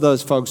 Most of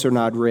those folks are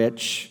not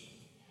rich.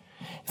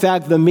 In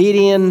fact, the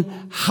median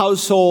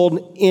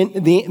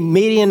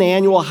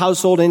annual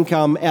household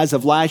income as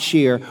of last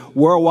year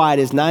worldwide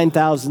is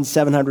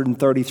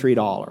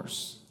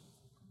 $9,733.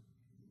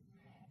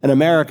 In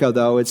America,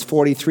 though, it's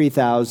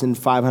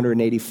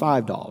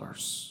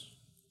 $43,585.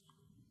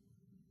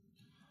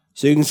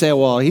 So you can say,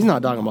 well, he's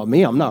not talking about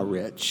me. I'm not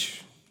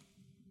rich.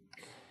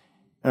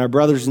 And our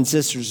brothers and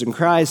sisters in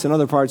Christ in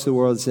other parts of the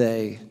world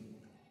say,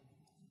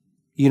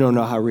 you don't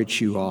know how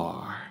rich you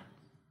are.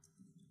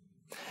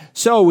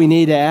 So we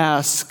need to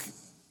ask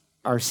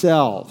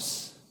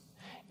ourselves,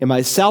 am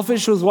I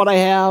selfish with what I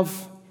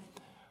have,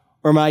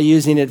 or am I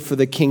using it for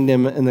the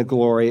kingdom and the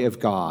glory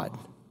of God?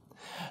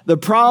 The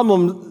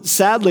problem,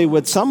 sadly,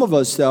 with some of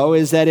us, though,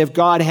 is that if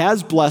God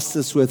has blessed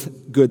us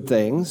with good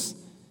things,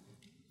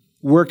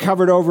 we're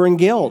covered over in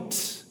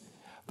guilt.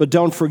 But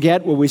don't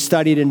forget what we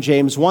studied in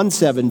James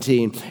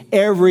 1:17.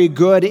 Every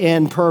good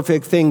and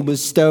perfect thing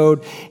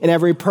bestowed, and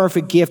every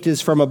perfect gift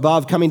is from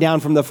above, coming down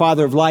from the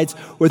Father of lights,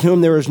 with whom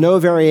there is no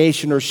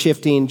variation or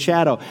shifting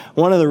shadow.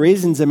 One of the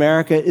reasons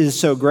America is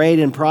so great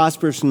and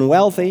prosperous and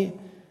wealthy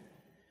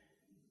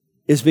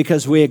is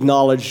because we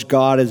acknowledge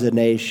God as a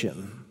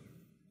nation.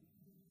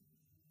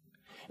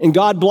 And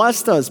God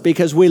blessed us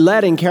because we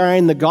led in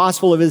carrying the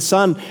gospel of his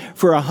Son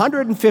for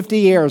 150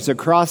 years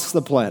across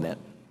the planet.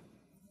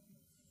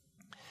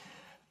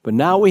 But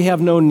now we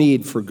have no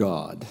need for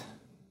God.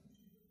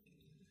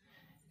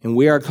 And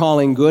we are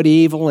calling good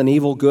evil and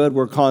evil good.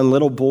 We're calling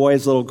little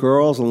boys little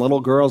girls and little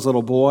girls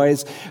little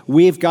boys.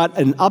 We've got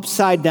an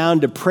upside-down,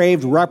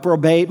 depraved,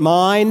 reprobate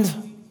mind.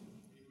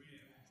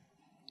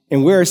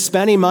 And we're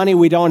spending money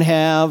we don't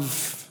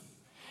have.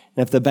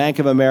 And if the Bank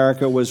of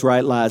America was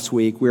right last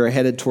week, we are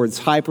headed towards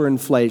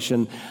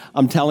hyperinflation.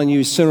 I'm telling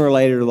you, sooner or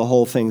later, the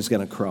whole thing's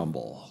going to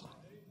crumble.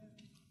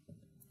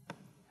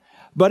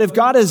 But if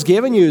God has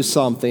given you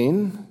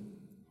something,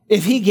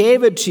 if he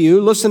gave it to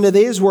you, listen to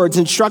these words,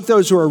 instruct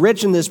those who are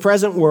rich in this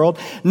present world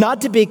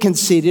not to be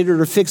conceited or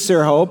to fix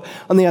their hope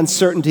on the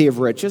uncertainty of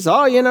riches.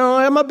 Oh,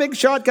 I'm a big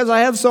shot because I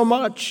have so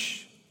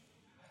much.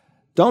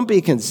 Don't be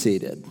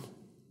conceited.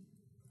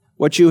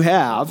 What you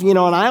have, and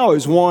I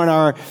always warn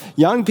our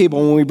young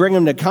people when we bring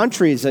them to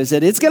countries, I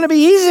said, it's going to be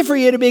easy for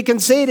you to be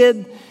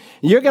conceited.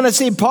 You're going to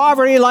see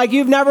poverty like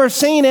you've never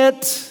seen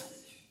it.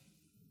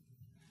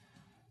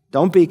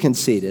 Don't be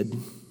conceited.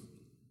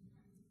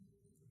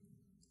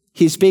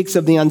 He speaks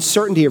of the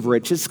uncertainty of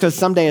riches because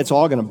someday it's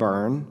all going to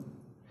burn.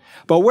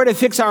 But we're to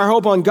fix our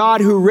hope on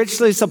God who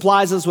richly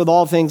supplies us with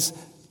all things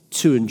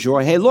to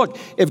enjoy. Hey, look,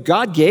 if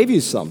God gave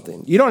you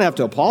something, you don't have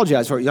to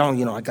apologize for it.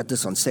 I got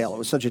this on sale. It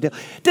was such a deal.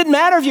 It didn't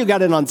matter if you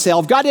got it on sale.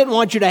 If God didn't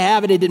want you to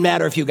have it, it didn't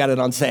matter if you got it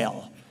on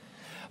sale.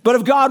 But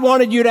if God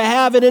wanted you to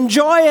have it,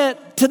 enjoy it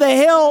to the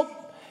hilt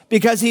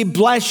because he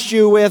blessed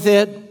you with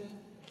it.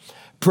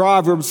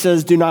 Proverbs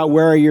says, do not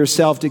worry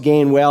yourself to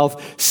gain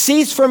wealth.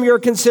 Cease from your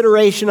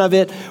consideration of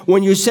it.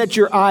 When you set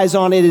your eyes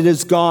on it, it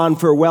is gone,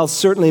 for wealth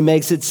certainly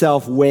makes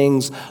itself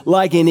wings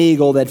like an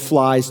eagle that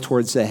flies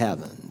towards the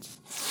heavens.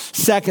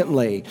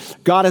 Secondly,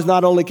 God is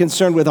not only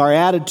concerned with our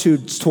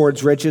attitudes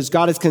towards riches,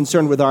 God is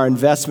concerned with our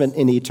investment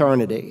in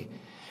eternity.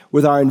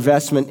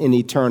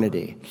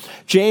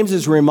 James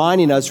is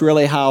reminding us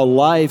really how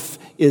life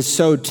is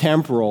so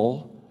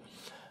temporal.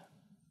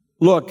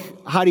 Look,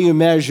 how do you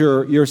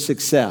measure your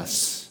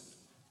success?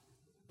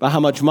 By how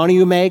much money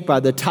you make, by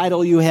the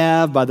title you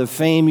have, by the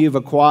fame you've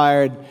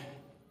acquired.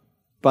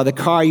 by the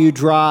car you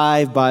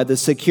drive, by the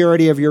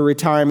security of your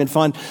retirement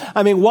fund.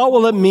 I mean, what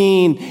will it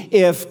mean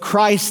if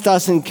Christ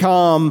doesn't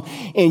come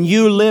and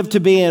you live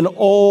to be an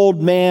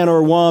old man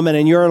or woman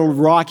and you're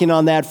rocking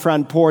on that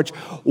front porch?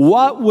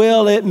 What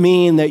will it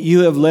mean that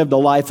you have lived a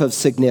life of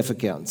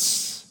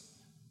significance?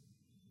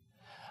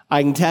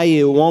 I can tell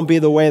you, it won't be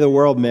the way the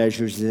world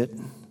measures it.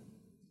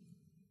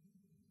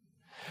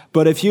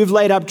 But if you've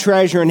laid up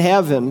treasure in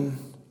heaven,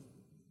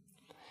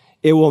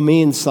 it will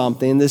mean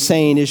something. The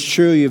saying is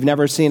true. You've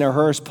never seen a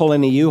hearse pull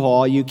in a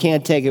U-Haul. You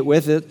can't take it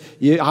with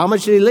it. How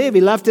much did he leave? He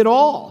left it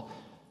all.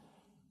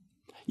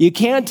 You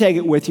can't take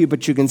it with you,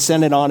 but you can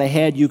send it on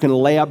ahead. You can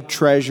lay up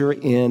treasure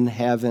in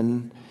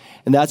heaven.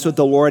 And that's what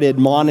the Lord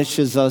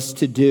admonishes us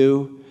to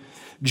do.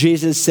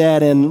 Jesus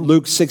said in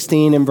Luke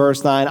 16 and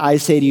verse 9, I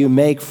say to you,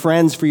 make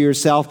friends for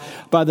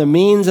yourself by the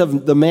means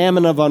of the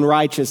mammon of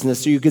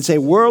unrighteousness. So you could say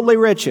worldly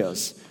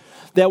riches,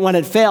 that when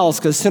it fails,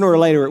 because sooner or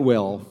later it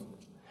will,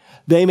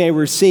 they may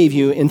receive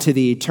you into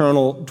the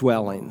eternal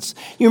dwellings.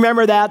 You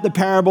remember that, the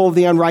parable of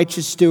the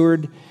unrighteous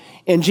steward?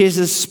 And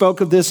Jesus spoke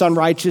of this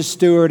unrighteous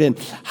steward and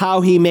how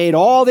he made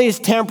all these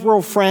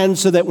temporal friends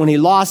so that when he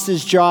lost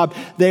his job,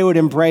 they would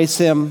embrace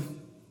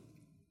him.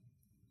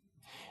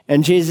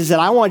 And Jesus said,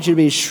 I want you to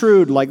be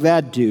shrewd like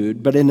that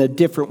dude, but in a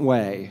different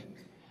way.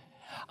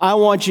 I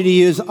want you to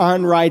use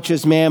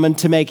unrighteous mammon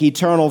to make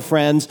eternal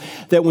friends,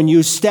 that when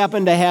you step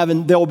into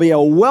heaven, there'll be a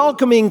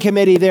welcoming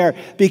committee there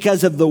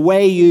because of the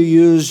way you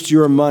used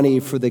your money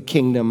for the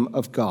kingdom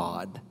of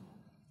God.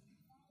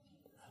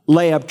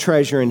 Lay up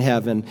treasure in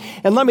heaven.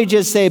 And let me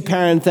just say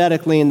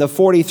parenthetically, in the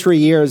 43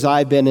 years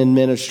I've been in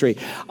ministry,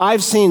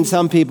 I've seen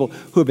some people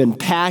who have been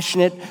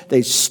passionate.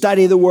 They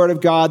study the Word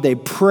of God. They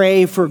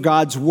pray for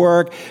God's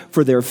work,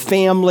 for their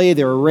family.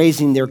 They're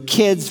raising their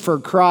kids for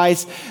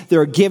Christ.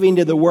 They're giving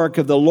to the work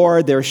of the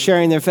Lord. They're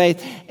sharing their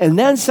faith. And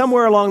then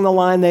somewhere along the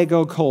line, they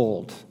go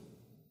cold.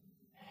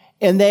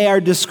 And they are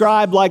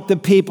described like the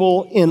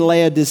people in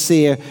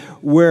Laodicea,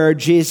 where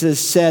Jesus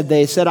said,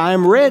 they said, I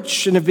am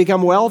rich and have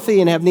become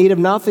wealthy and have need of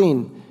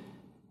nothing.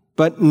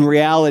 But in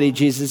reality,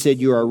 Jesus said,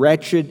 you are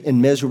wretched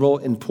and miserable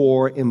and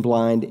poor and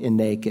blind and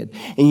naked.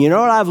 And you know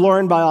what I've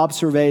learned by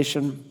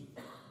observation?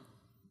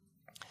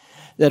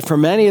 That for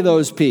many of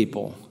those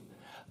people,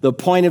 the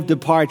point of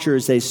departure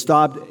is they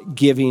stopped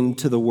giving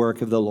to the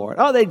work of the Lord.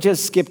 Oh, they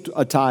just skipped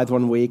a tithe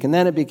 1 week, and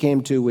then it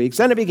became 2 weeks,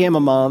 then it became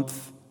a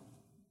month.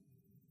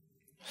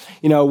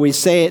 You know, we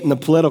say it in the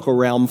political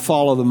realm,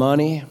 follow the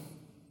money.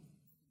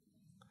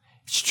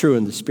 It's true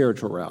in the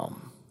spiritual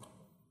realm.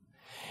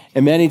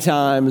 And many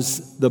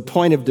times, the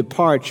point of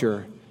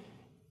departure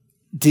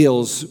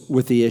deals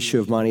with the issue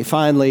of money.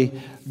 Finally,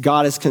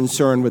 God is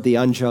concerned with the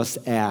unjust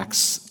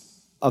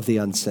acts of the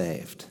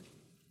unsaved.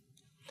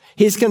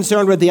 He's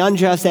concerned with the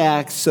unjust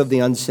acts of the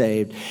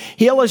unsaved.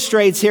 He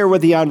illustrates here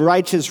with the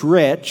unrighteous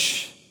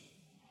rich,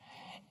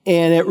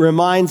 and it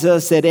reminds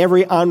us that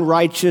every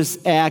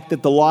unrighteous act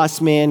that the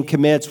lost man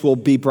commits will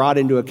be brought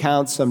into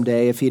account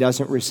someday if he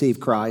doesn't receive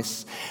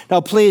Christ. Now,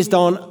 please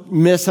don't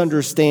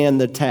misunderstand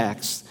the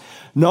text.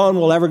 No one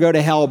will ever go to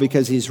hell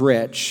because he's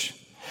rich.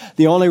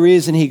 The only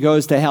reason he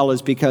goes to hell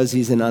is because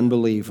he's an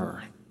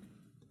unbeliever.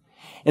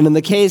 And in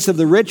the case of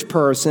the rich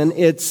person,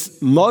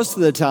 it's most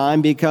of the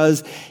time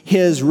because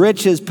his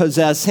riches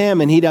possess him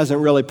and he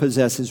doesn't really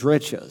possess his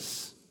riches.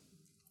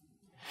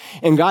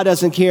 And God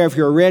doesn't care if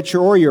you're rich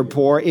or you're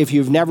poor. If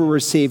you've never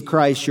received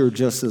Christ, you're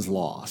just as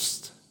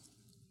lost.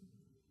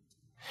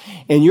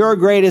 And your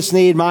greatest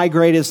need, my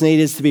greatest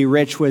need, is to be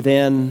rich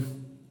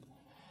within,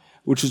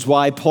 which is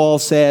why Paul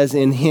says,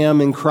 in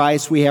him, in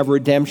Christ, we have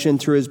redemption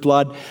through his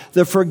blood,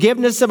 the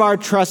forgiveness of our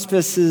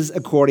trespasses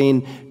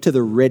according to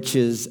the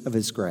riches of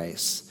his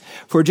grace.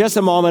 For just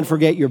a moment,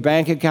 forget your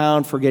bank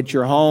account, forget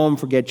your home,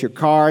 forget your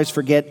cars,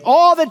 forget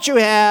all that you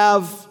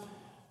have,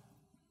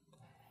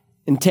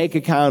 and take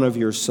account of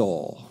your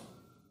soul.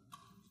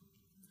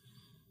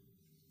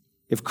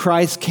 If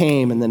Christ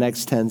came in the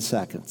next 10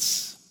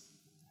 seconds,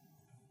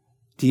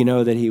 do you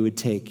know that he would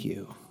take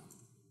you?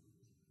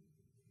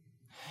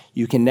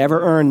 You can never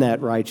earn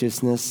that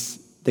righteousness.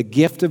 The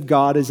gift of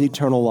God is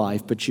eternal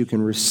life, but you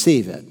can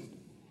receive it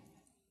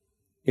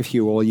if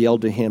you will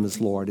yield to him as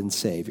Lord and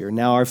Savior.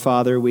 Now, our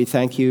Father, we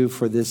thank you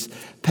for this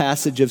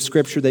passage of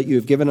Scripture that you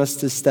have given us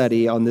to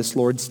study on this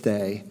Lord's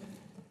Day.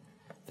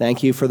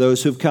 Thank you for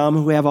those who've come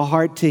who have a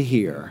heart to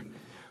hear,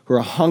 who are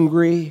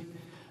hungry,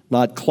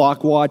 not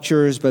clock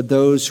watchers, but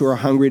those who are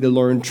hungry to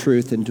learn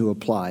truth and to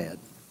apply it.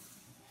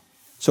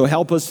 So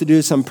help us to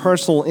do some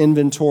personal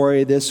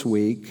inventory this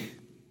week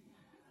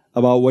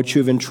about what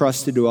you've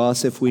entrusted to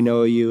us if we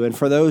know you. And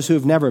for those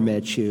who've never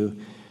met you,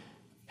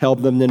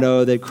 help them to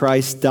know that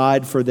Christ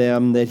died for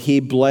them, that he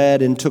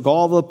bled and took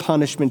all the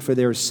punishment for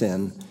their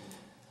sin,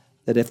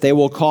 that if they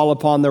will call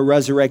upon the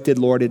resurrected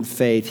Lord in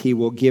faith, he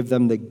will give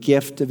them the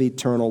gift of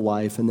eternal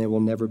life and they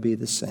will never be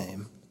the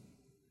same.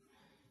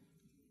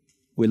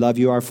 We love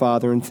you, our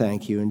Father, and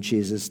thank you in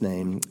Jesus'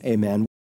 name. Amen.